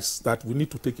lies, that we need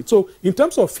to take it. So in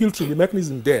terms of filtering, the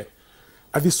mechanism there,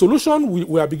 the solution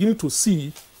we are beginning to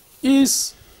see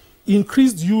is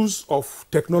increased use of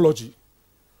technology,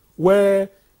 where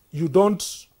you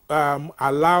don't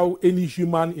allow any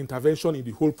human intervention in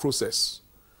the whole process.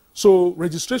 So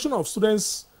registration of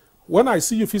students, when I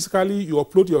see you physically, you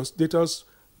upload your data.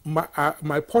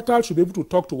 My portal should be able to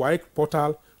talk to WAEC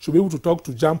portal, should be able to talk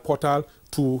to JAM portal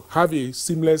to have a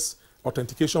seamless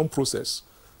authentication process.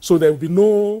 So there will be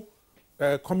no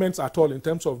comments at all in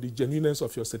terms of the genuineness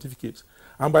of your certificate.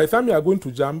 And by the time you are going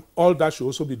to JAM, all that should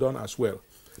also be done as well.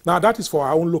 Now, that is for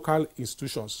our own local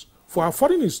institutions. For our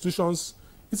foreign institutions,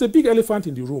 it's a big elephant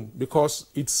in the room, because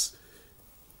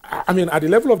at the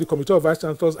level of the Committee of Vice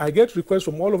Chancellors, I get requests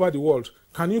from all over the world.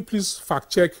 Can you please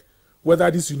fact-check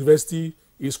whether this university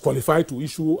is qualified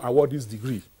to award this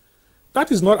degree?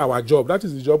 That is not our job. That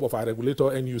is the job of our regulator,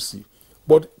 NUC.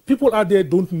 But people out there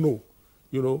don't know,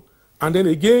 And then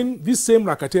again, these same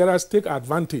racketeers take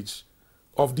advantage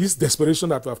of this desperation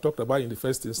that we have talked about in the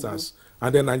first instance.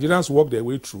 And then Nigerians walk their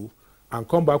way through and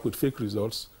come back with fake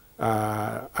results.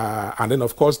 And then,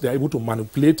 of course, they're able to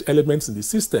manipulate elements in the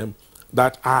system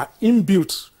that are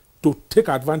inbuilt to take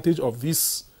advantage of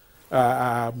these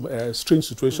strange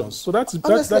situations. So that's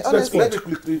Let me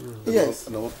quickly. Yes.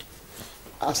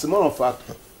 As a matter of fact,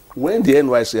 when the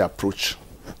NYC approach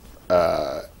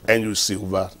NUC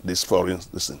over this foreign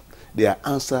listen, their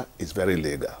answer is very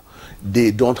legal. They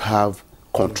don't have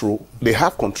control. They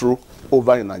have control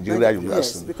over in Nigeria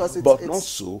university, but not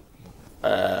so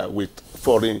with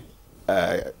foreign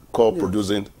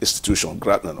co-producing institution.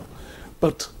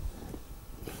 But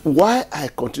why I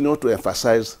continue to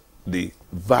emphasize the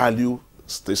value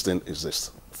system is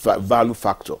this, value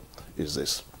factor is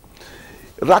this.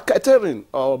 Racketeering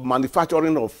or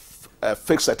manufacturing of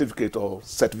fake certificate or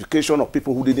certification of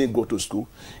people who didn't go to school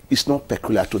is not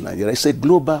peculiar to Nigeria. It's a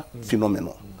global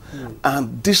phenomenon.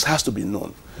 And this has to be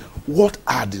known. What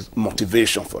are the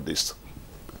motivation for this?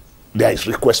 There is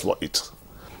request for it.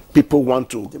 People want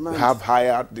to have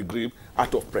higher degree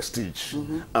out of prestige.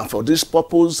 And for this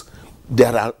purpose,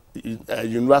 there are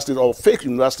universities or fake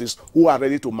universities who are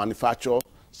ready to manufacture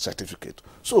certificate.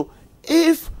 So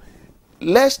if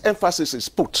less emphasis is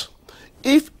put,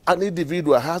 if an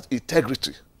individual has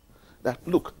integrity, that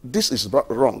look, this is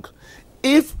wrong.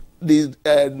 If the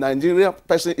Nigerian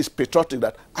person is patriotic,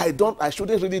 that I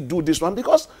shouldn't really do this one,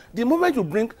 because the moment you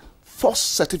bring false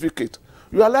certificate,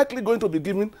 you are likely going to be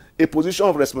given a position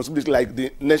of responsibility like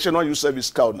the National Youth Service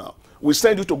Scout now. We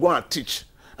send you to go and teach,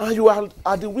 and you are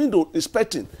at the window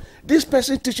expecting. This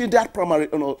person teaching that primary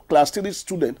class 3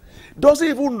 student doesn't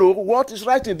even know what is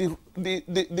writing.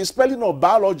 The spelling of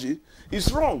biology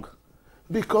is wrong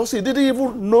because he didn't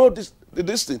even know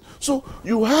this thing. So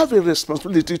you have a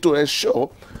responsibility to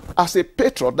ensure as a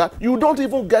patron that you don't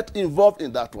even get involved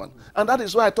in that one. And that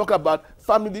is why I talk about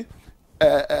family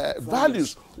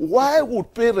values. Why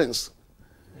would parents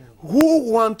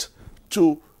who want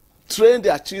to train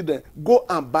their children go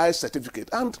and buy a certificate?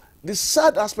 And the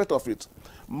sad aspect of it,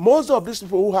 most of these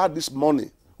people who have this money,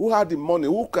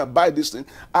 who can buy this thing,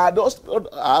 are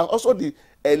also the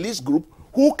elite group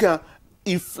who can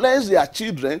influence their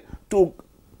children to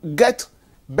get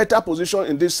better position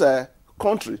in this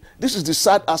country. This is the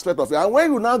sad aspect of it. And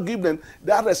when you now give them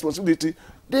that responsibility,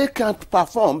 they can't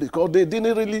perform because they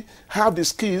didn't really have the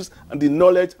skills and the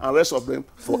knowledge and rest of them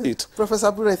for it.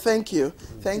 Professor Bure, thank you.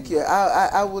 Thank you.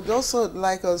 I would also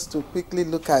like us to quickly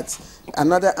look at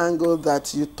another angle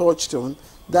that you touched on,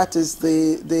 that is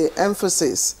the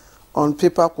emphasis on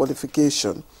paper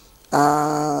qualification,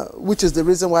 which is the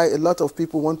reason why a lot of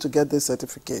people want to get these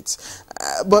certificates.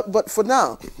 But for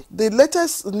now, the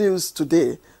latest news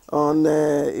today on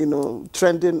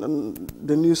trending on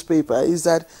the newspaper is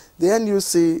that the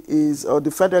NUC is, or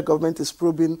the federal government is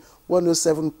probing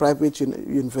 107 private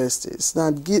universities.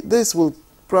 Now this will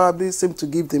probably seem to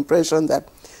give the impression that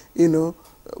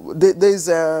there's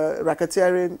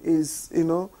racketeering is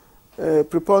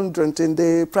preponderant in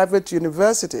the private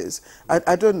universities.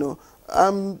 I don't know.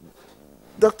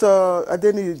 Dr.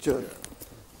 Adeni John.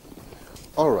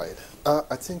 All right.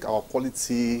 I think our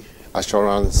quality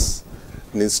assurance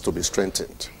needs to be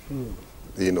strengthened.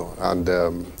 And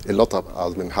a lot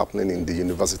has been happening in the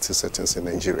university settings in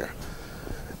Nigeria.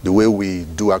 The way we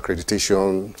do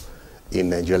accreditation in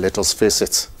Nigeria, let us face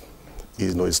it,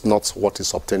 it's not what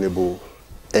is obtainable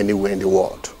anywhere in the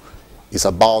world. It's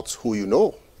about who you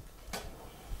know.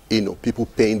 People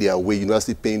paying their way,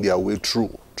 university paying their way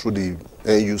through the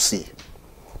NUC,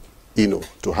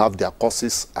 to have their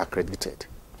courses accredited.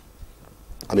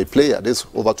 I'm a player, this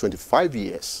over 25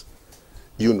 years,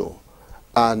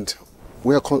 and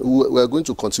we are going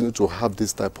to continue to have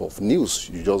this type of news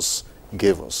you just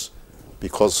gave us,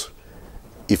 because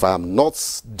if I am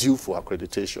not due for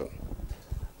accreditation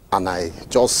and I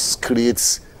just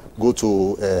go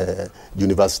to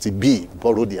University B,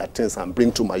 borrow their things and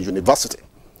bring to my university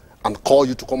and call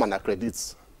you to come and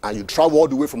accredit, and you travel all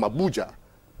the way from Abuja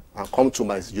and come to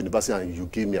my university and you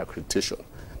give me accreditation,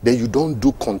 then you don't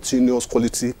do continuous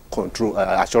quality control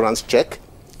assurance check,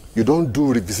 you don't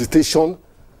do revisitation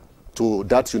to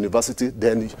that university,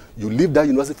 then you leave that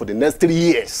university for the next 3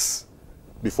 years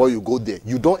before you go there.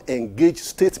 You don't engage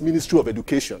State Ministry of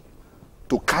Education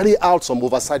to carry out some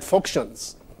oversight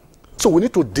functions. So we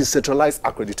need to decentralize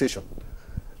accreditation.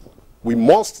 We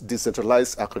must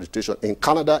decentralize accreditation. In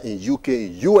Canada, in UK,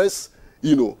 in US,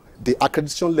 the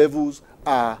accreditation levels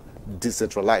are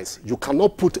decentralized. You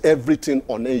cannot put everything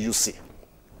on NUC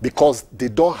because they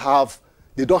don't have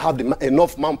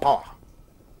enough manpower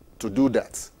to do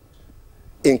that.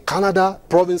 In Canada,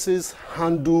 provinces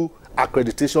handle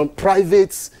accreditation.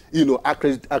 Private,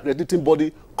 accrediting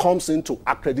body comes in to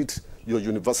accredit your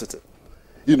university,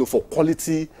 for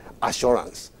quality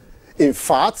assurance. In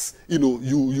fact, you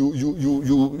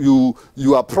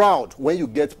are proud when you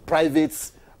get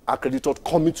private accreditor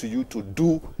coming to you to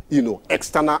do,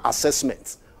 external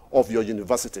assessments of your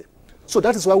university. So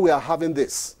that is why we are having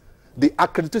this. The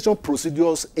accreditation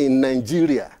procedures in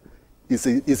Nigeria is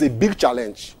a big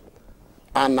challenge.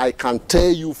 And I can tell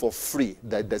you for free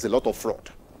that there's a lot of fraud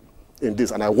in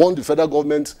this. And I want the federal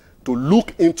government to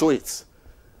look into it.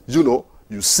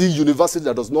 You see university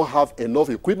that does not have enough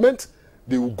equipment,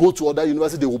 they will go to other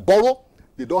universities, they will borrow.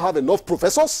 They don't have enough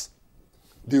professors.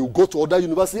 They will go to other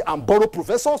universities and borrow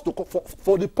professors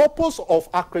for the purpose of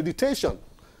accreditation.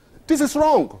 This is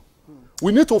wrong.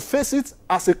 We need to face it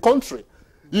as a country,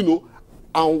 and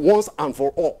once and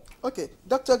for all. Okay,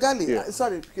 Dr. Gali, yeah.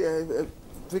 Sorry,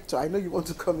 Victor, I know you want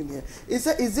to come in here. Is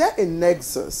there a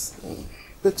nexus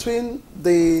between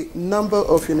the number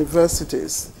of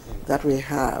universities that we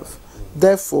have,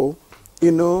 therefore,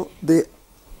 the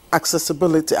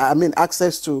accessibility,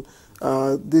 access to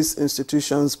these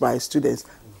institutions by students,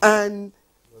 and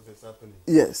what is happening?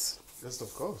 Yes. Yes,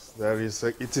 of course.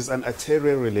 It is an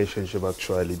arterial relationship,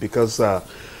 actually, because,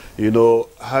 you know,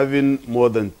 having more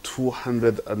than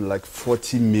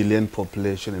 240 million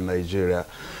population in Nigeria,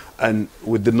 and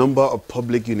with the number of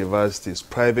public universities,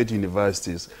 private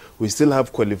universities, we still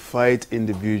have qualified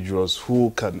individuals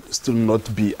who can still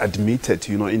not be admitted,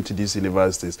 you know, into these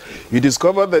universities. You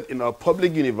discover that in our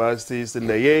public universities in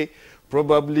the year,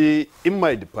 probably in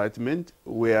my department,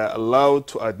 we are allowed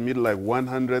to admit like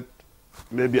 100,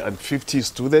 maybe and 50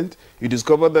 students. You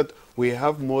discover that we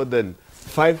have more than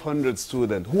 500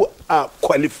 students who are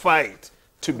qualified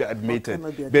to be admitted.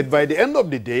 But by the end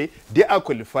of the day, they are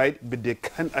qualified, but they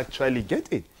can't actually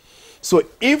get it. So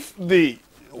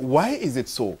why is it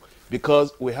so?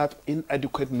 Because we have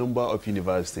inadequate number of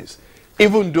universities.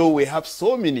 Even though we have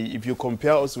so many, if you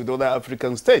compare us with other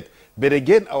African states, but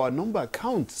again, our number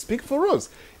count speak for us.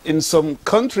 In some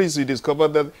countries, we discover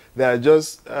that there are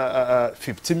just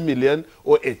 15 million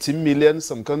or 18 million.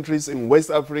 Some countries in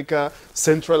West Africa,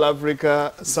 Central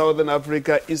Africa, Southern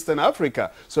Africa, Eastern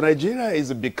Africa. So Nigeria is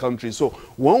a big country. So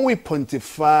when we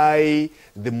quantify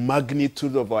the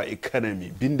magnitude of our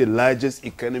economy, being the largest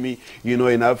economy, you know,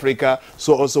 in Africa,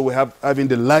 so also we have having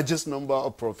the largest number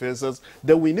of professors,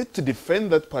 then we need to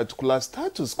defend that particular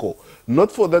status quo.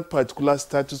 Not for that particular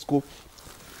status quo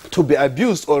to be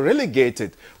abused or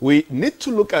relegated. We need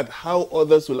to look at how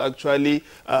others will actually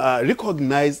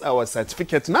recognize our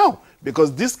certificate now,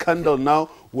 because this scandal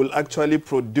now will actually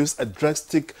produce a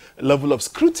drastic level of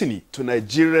scrutiny to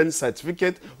Nigerian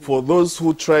certificate for those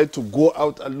who try to go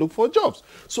out and look for jobs.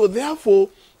 So therefore,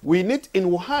 we need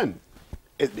in Wuhan,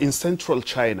 in central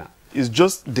China, is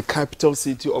just the capital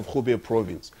city of Hubei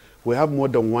province. We have more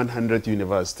than 100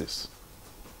 universities.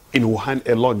 In Wuhan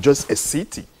alone, just a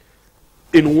city.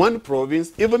 In one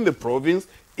province, even the province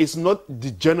is not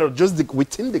the general, just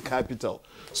within the capital.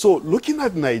 So looking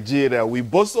at Nigeria, we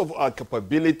boast of our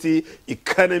capability,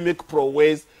 economic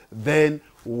prowess, then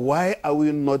why are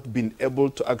we not being able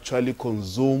to actually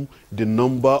consume the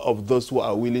number of those who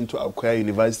are willing to acquire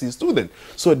university students?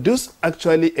 So this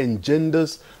actually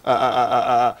engenders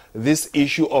this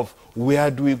issue of where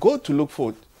do we go to look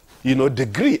for, you know,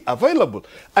 degree available.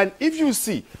 And if you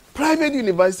see, private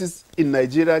universities in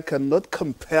Nigeria cannot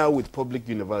compare with public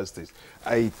universities.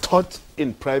 I taught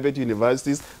in private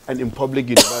universities and in public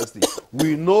universities.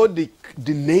 We know the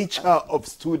nature of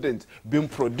students being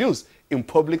produced in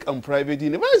public and private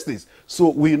universities. So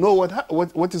we know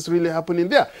what is really happening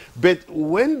there. But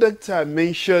when Dr.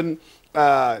 mentioned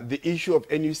the issue of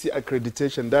NUC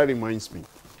accreditation, that reminds me.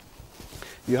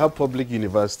 You have public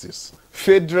universities,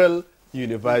 federal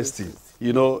universities,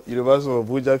 you know, University of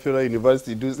Abuja, Federal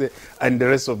University, and the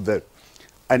rest of them.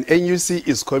 And NUC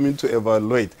is coming to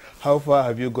evaluate how far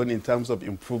have you gone in terms of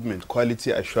improvement,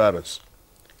 quality assurance.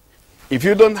 If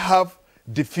you don't have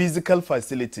the physical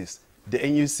facilities, the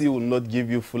NUC will not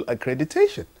give you full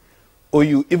accreditation. Or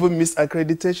you even miss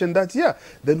accreditation that year.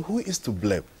 Then who is to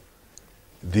blame?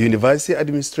 The university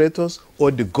administrators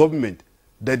or the government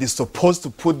that is supposed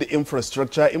to put the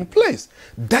infrastructure in place?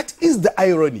 That is the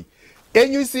irony.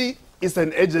 NUC is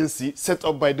an agency set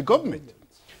up by the government.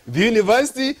 The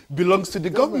university belongs to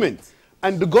the government.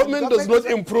 And the government does not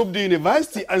improve the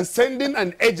university and sending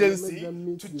an agency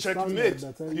to checkmate,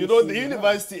 you know, the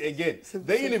university again.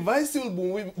 The university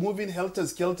will be moving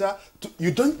helter-skelter.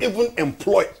 You don't even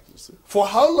employ. For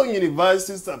how long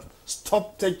universities have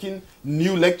stopped taking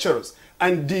new lecturers?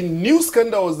 And the new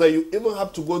scandal was that you even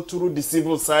have to go through the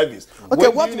civil service. Okay,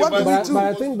 what do we do? But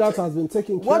I think that has been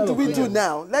taken care of. What do we do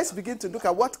now? Let's begin to look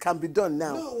at what can be done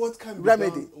now. No, what can be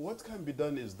remedy. What can be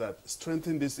done is that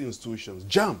strengthen these institutions.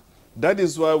 JAM. That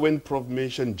is why when Prof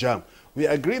mentioned JAM, we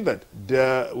agree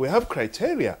that we have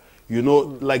criteria. You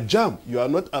know, like JAM, you are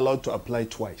not allowed to apply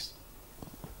twice.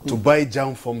 To buy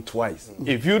JAM form twice.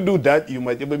 If you do that, you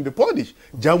might even be punished.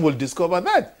 JAM will discover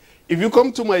that. If you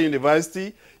come to my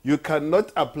university, you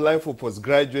cannot apply for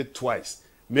postgraduate twice.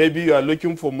 Maybe you are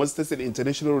looking for masters in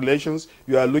international relations,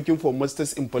 you are looking for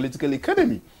masters in political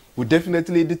economy. We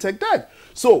definitely detect that.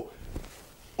 So,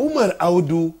 Umar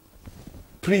Audu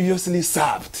previously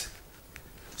served.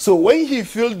 So when he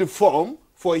filled the form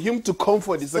for him to come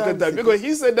for the second time, because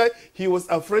he said that he was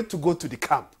afraid to go to the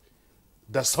camp,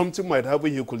 that something might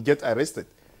happen, he could get arrested.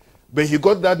 But he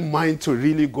got that mind to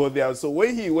really go there. So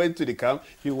when he went to the camp,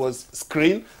 he was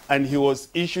screened and he was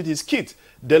issued his kit.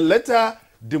 The letter,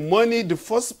 the money, the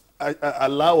first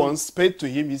allowance paid to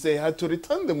him, he said he had to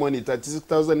return the money,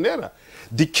 36,000 naira.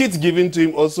 The kit given to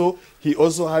him also, he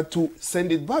also had to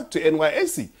send it back to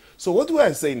NYSC. So what we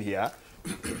are saying here,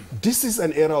 this is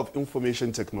an era of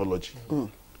information technology.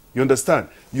 You understand?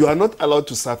 You are not allowed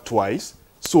to serve twice.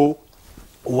 So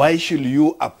why should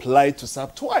you apply to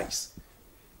serve twice?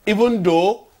 Even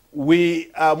though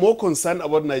we are more concerned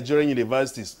about Nigerian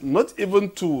universities, not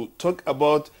even to talk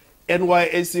about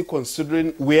NYSC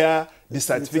considering where the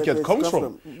certificate comes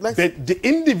from. But the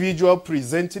individual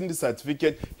presenting the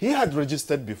certificate, he had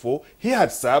registered before, he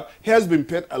had served, he has been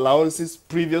paid allowances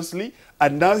previously,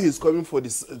 and now he's coming for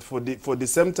the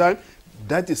same time.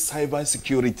 That is cyber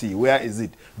security. Where is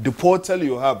it? The portal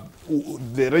you have,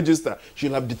 the register,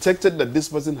 should have detected that this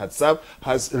person had served,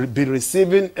 has been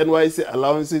receiving NYSC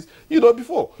allowances,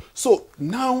 before. So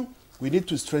now we need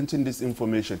to strengthen this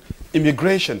information.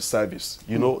 Immigration service,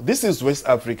 this is West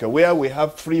Africa where we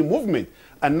have free movement.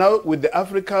 And now with the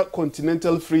Africa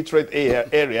Continental Free Trade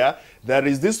area, there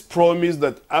is this promise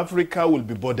that Africa will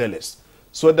be borderless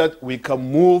so that we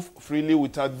can move freely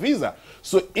without visa.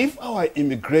 So if our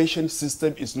immigration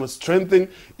system is not strengthened,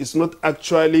 it's not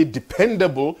actually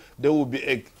dependable, there will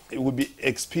be it will be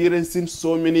experiencing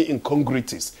so many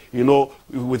incongruities,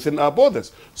 within our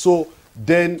borders. So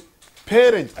then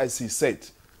parents, as he said,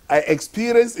 I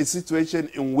experienced a situation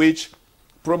in which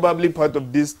probably part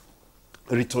of these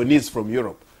returnees from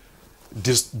Europe,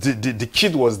 the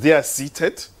kid was there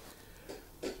seated,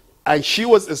 and she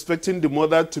was expecting the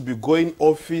mother to be going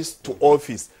office to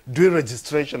office, doing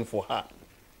registration for her.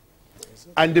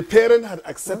 And the parent had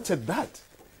accepted that.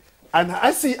 And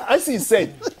as he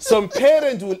said, some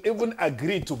parents will even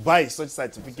agree to buy such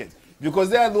certificate because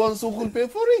they are the ones who will pay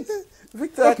for it.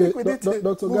 Victor, I think we need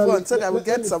to move on so that we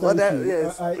get some other...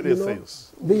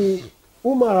 Yes. The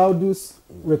Umar Audu's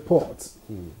report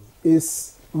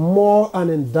is more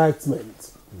an indictment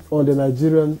on the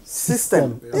Nigerian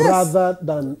system rather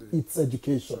than its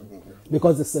education,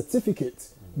 because the certificate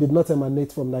did not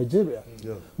emanate from Nigeria.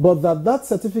 But that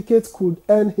certificate could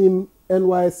earn him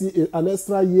NYSC, an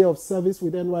extra year of service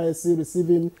with NYSC,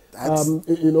 receiving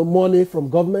money from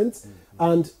government,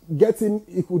 and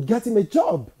it would get him a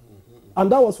job.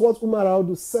 And that was what Umar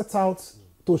Audu set out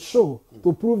to show,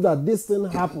 to prove that this thing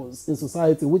happens in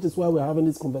society, which is why we're having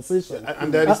this conversation.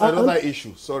 And there is another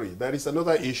issue. Sorry, there is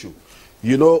another issue.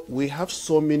 We have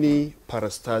so many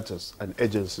parastatals and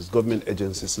agencies, government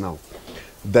agencies now,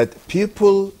 that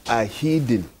people are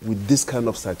hidden with this kind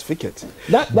of certificate.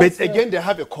 But again, they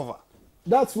have a cover.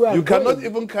 That's where you cannot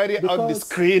even carry out the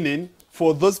screening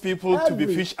for those people to be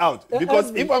fished out.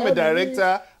 Because if I'm a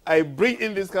director, I bring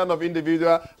in this kind of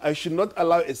individual, I should not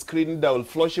allow a screening that will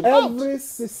flush him out. Every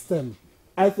system,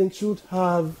 I think, should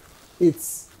have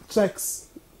its checks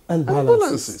and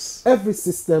balances. Every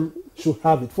system should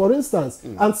have it. For instance,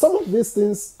 and some of these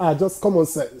things are just common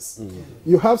sense.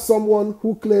 You have someone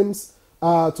who claims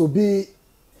to be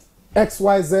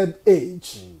XYZ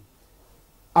age,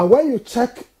 and when you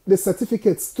check the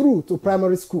certificates through to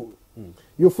primary school,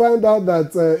 you find out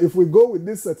that if we go with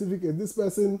this certificate, this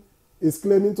person is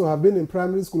claiming to have been in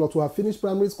primary school or to have finished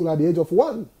primary school at the age of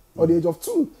 1 or the age of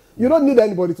 2. You don't need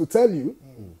anybody to tell you.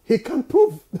 He can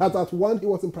prove that at 1 he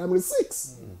was in primary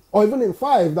 6 or even in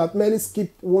 5, that many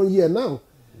skip 1 year now.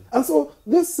 And so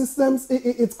these systems,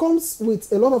 it comes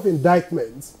with a lot of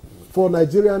indictments for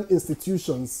Nigerian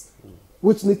institutions,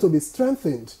 which need to be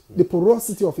strengthened. The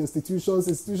porosity of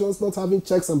institutions not having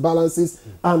checks and balances,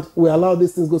 and we allow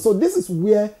these things go. So this is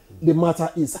where the matter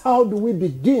is. How do we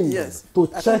begin to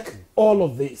check all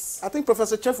of this? I think,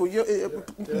 Professor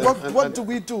Chefu, what do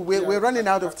we do? We're running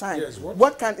out of time. Yes,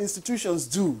 what can institutions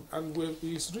do? And the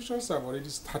institutions have already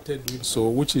started doing so,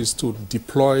 which is to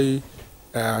deploy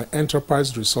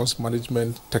enterprise resource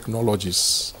management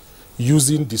technologies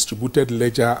using distributed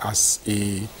ledger as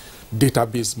a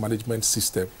database management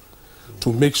system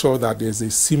to make sure that there's a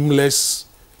seamless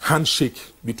handshake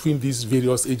between these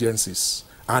various agencies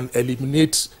and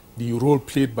eliminate the role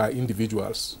played by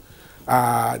individuals.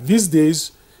 These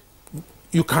days,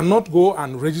 you cannot go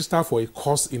and register for a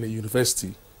course in a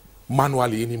university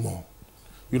manually anymore.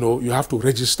 You have to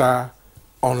register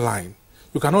online.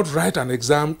 You cannot write an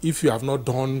exam if you have not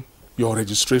done your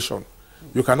registration.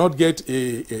 You cannot get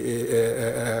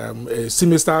a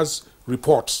semester's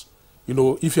report,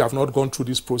 if you have not gone through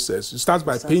this process. It starts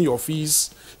by paying your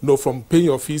fees. From paying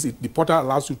your fees, the portal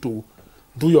allows you to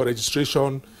do your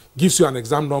registration, gives you an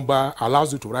exam number,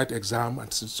 allows you to write exam.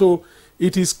 And so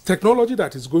it is technology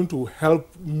that is going to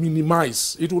help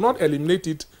minimize. It will not eliminate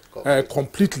it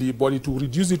completely, but it will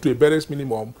reduce it to a barest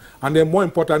minimum. And then more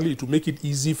importantly, it will make it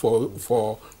easy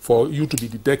for you to be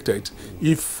detected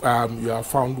if you are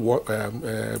found,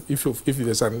 if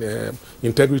there's an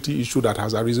integrity issue that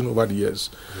has arisen over the years.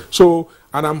 So,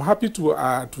 and I'm happy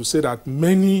to say that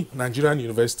many Nigerian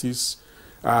universities,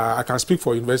 I can speak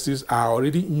for universities, are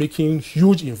already making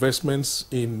huge investments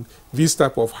in this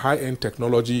type of high-end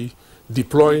technology,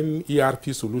 deploying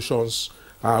ERP solutions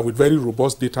with very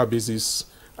robust databases,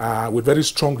 with very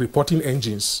strong reporting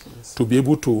engines to be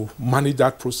able to manage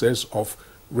that process of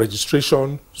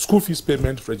registration, school fees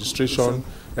payment, registration,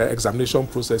 examination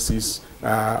processes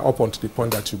up until the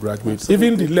point that you graduate. Absolutely.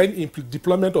 Even the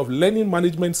deployment of learning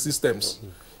management systems,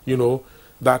 you know,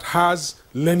 that has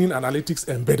learning analytics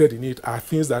embedded in it are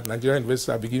things that Nigerian universities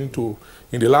are beginning to,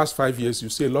 in the last 5 years, you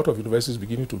see a lot of universities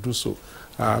beginning to do so.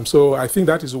 So I think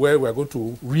that is where we're going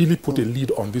to really put a lead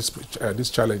on this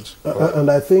challenge. And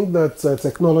I think that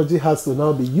technology has to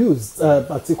now be used,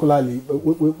 particularly.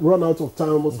 We run out of time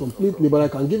almost completely, but I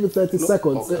can give you 30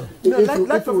 seconds. Okay.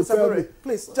 Let Professor Abure,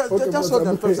 please, just hold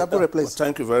on, Professor Abure, please.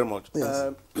 Thank you very much.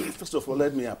 Yes. First of all,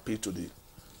 let me appeal to the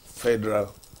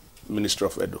Federal Ministry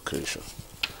of Education.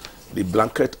 The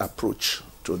blanket approach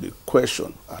to the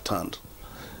question at hand,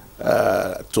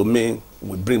 to me,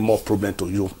 will bring more problem to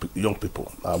young people.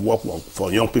 I've worked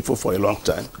for young people for a long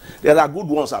time. There are good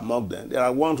ones among them. There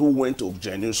are ones who went to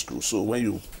genuine school. So when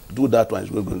you do that one,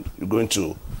 you're going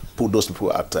to put those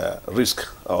people at risk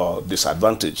or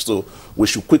disadvantage. So we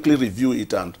should quickly review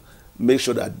it and make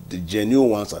sure that the genuine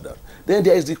ones are there. Then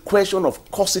there is the question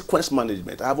of consequence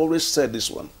management. I've always said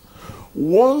this one.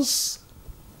 Once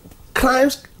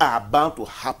crimes are bound to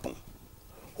happen,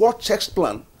 what checks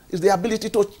plan is the ability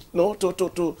to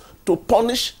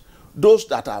punish those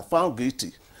that are found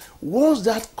guilty. Once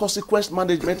that consequence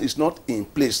management is not in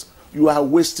place, you are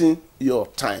wasting your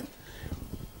time.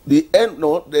 The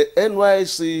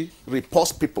NYC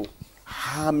reports people.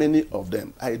 How many of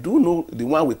them? I do know the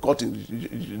one we caught in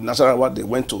Nasarawa, they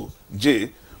went to jail,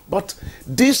 but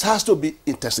this has to be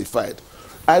intensified.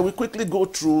 I will quickly go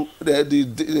through the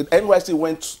NYC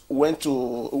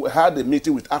had a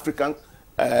meeting with African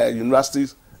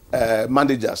universities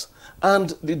managers, and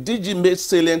the DG made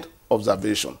salient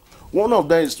observation. One of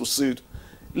them is to say,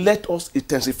 let us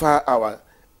intensify our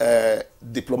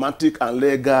diplomatic and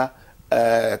legal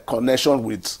connection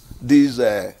with these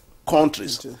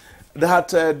countries. That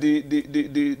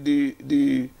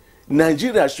the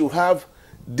Nigeria should have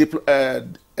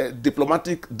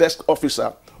diplomatic desk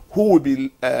officer who will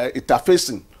be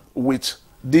interfacing with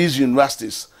these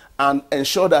universities and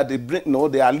ensure that they bring,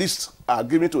 their lists are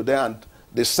given to them and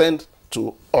they send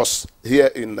to us here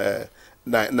in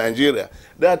Nigeria.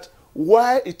 That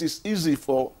why it is easy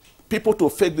for people to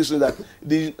fake this, that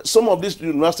some of these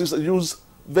universities use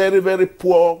very, very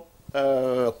poor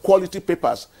quality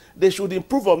papers. They should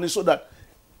improve on this so that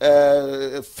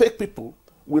fake people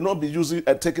will not be using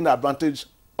and taking advantage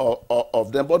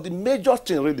of them. But the major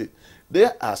thing really they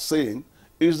are saying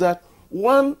is that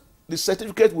one, the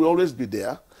certificate will always be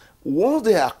there. Once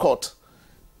they are caught,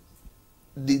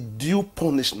 the due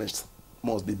punishment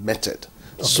must be meted.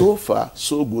 Okay. So far,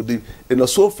 so good.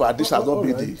 So far, this has not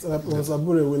been the... Professor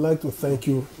Abure, we'd like to thank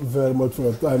you very much for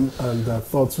your time and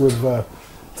thoughts. We've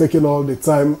taken all the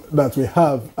time that we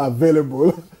have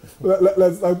available.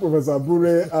 Let's thank Professor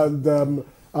Abure and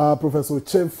Professor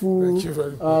Chefu,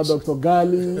 Dr.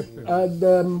 Gali, and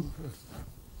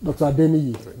Dr.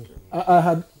 Adeniyi. I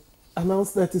had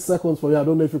announced 30 seconds for you. I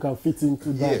don't know if you can fit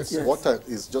into that. Yes. What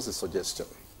is just a suggestion.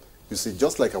 You see,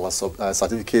 just like our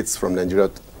certificates from Nigeria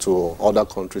to other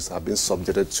countries have been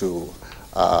subjected to,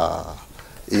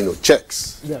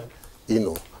 checks. Yeah.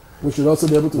 We should also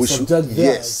be able to subject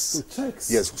theirs to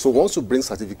checks. Yes. So once you bring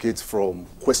certificates from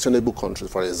questionable countries,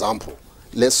 for example,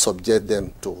 let's subject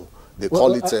them to, they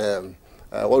call it,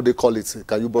 what do they call it?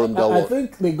 Can you borrow that word? I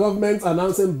think the government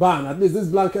announcing ban, at least this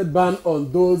blanket ban on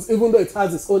those, even though it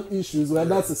has its own issues, where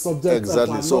that's a subject.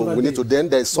 Exactly. So we need to, then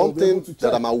there's something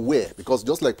that I'm aware, because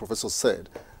just like Professor said,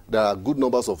 there are good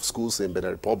numbers of schools in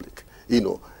Benin Republic.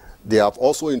 They have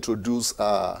also introduced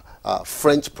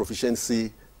French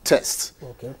proficiency tests,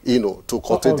 to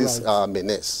contain this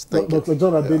menace. Thank you. Dr.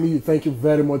 John Adeniyi, thank you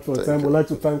very much for your time. We'd like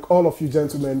to thank all of you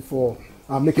gentlemen for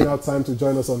making our time to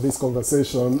join us on this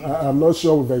conversation. I'm not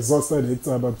sure we've exhausted it,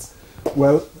 but,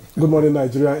 well, Good Morning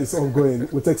Nigeria is ongoing.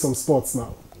 We'll take some sports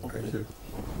now. Thank you.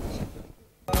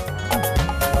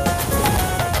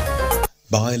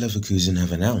 Bayer Leverkusen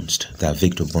have announced that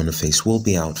Victor Boniface will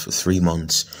be out for 3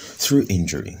 months through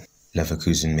injury.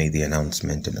 Leverkusen made the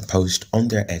announcement in a post on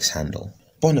their X handle.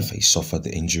 Boniface suffered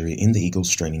the injury in the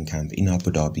Eagles training camp in Abu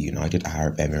Dhabi, United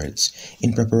Arab Emirates,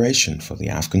 in preparation for the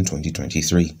AFCON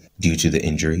 2023. Due to the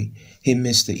injury, he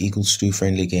missed the Eagles' 2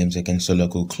 friendly games against the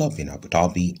local club in Abu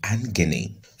Dhabi and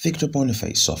Guinea. Victor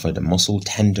Boniface suffered a muscle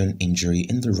tendon injury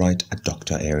in the right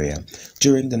adductor area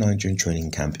during the Nigerian training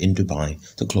camp in Dubai,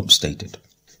 the club stated.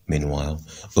 Meanwhile,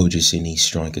 Ojasini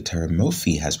striker Terry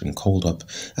Murphy has been called up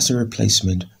as a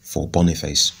replacement for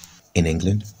Boniface. In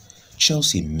England,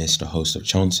 Chelsea missed a host of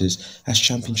chances as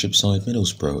Championship side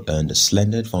Middlesbrough earned a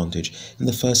slender advantage in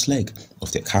the first leg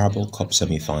of the Carabao Cup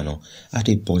semi-final at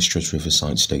a boisterous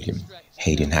Riverside Stadium.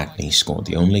 Hayden Hackney scored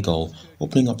the only goal,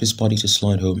 opening up his body to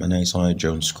slide home an Isaiah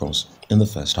Jones cross in the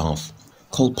first half.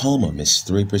 Cole Palmer missed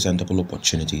 3 presentable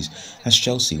opportunities as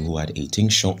Chelsea, who had 18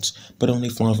 shots but only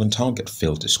 5 on target,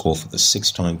 failed to score for the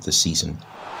 6th time this season.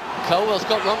 Colwell's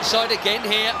got wrong side again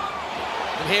here.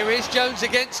 And here is Jones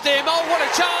against him. Oh, what a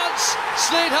chance!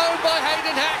 Slid home by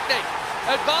Hayden Hackney.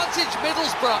 Advantage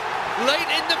Middlesbrough late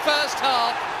in the first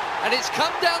half. And it's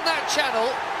come down that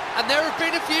channel. And there have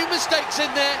been a few mistakes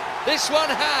in there. This one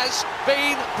has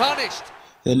been punished.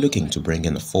 They're looking to bring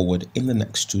in a forward in the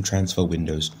next 2 transfer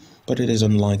windows, but it is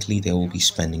unlikely they will be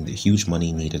spending the huge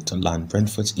money needed to land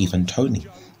Brentford's Ivan Toney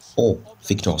or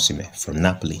Victor Osimhen from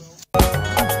Napoli.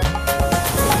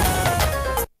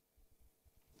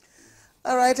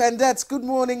 All right, and that's Good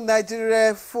Morning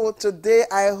Nigeria for today.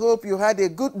 I hope you had a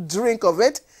good drink of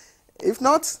it. If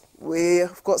not, we,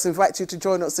 of course, invite you to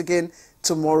join us again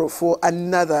tomorrow for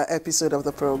another episode of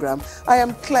the program. I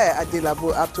am Claire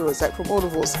Adelabu. After all, from all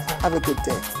of us, have a good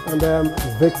day. And I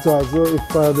am Victor. So if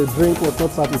the drink was not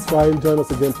satisfying, join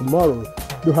us again tomorrow.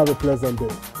 Do have a pleasant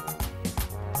day.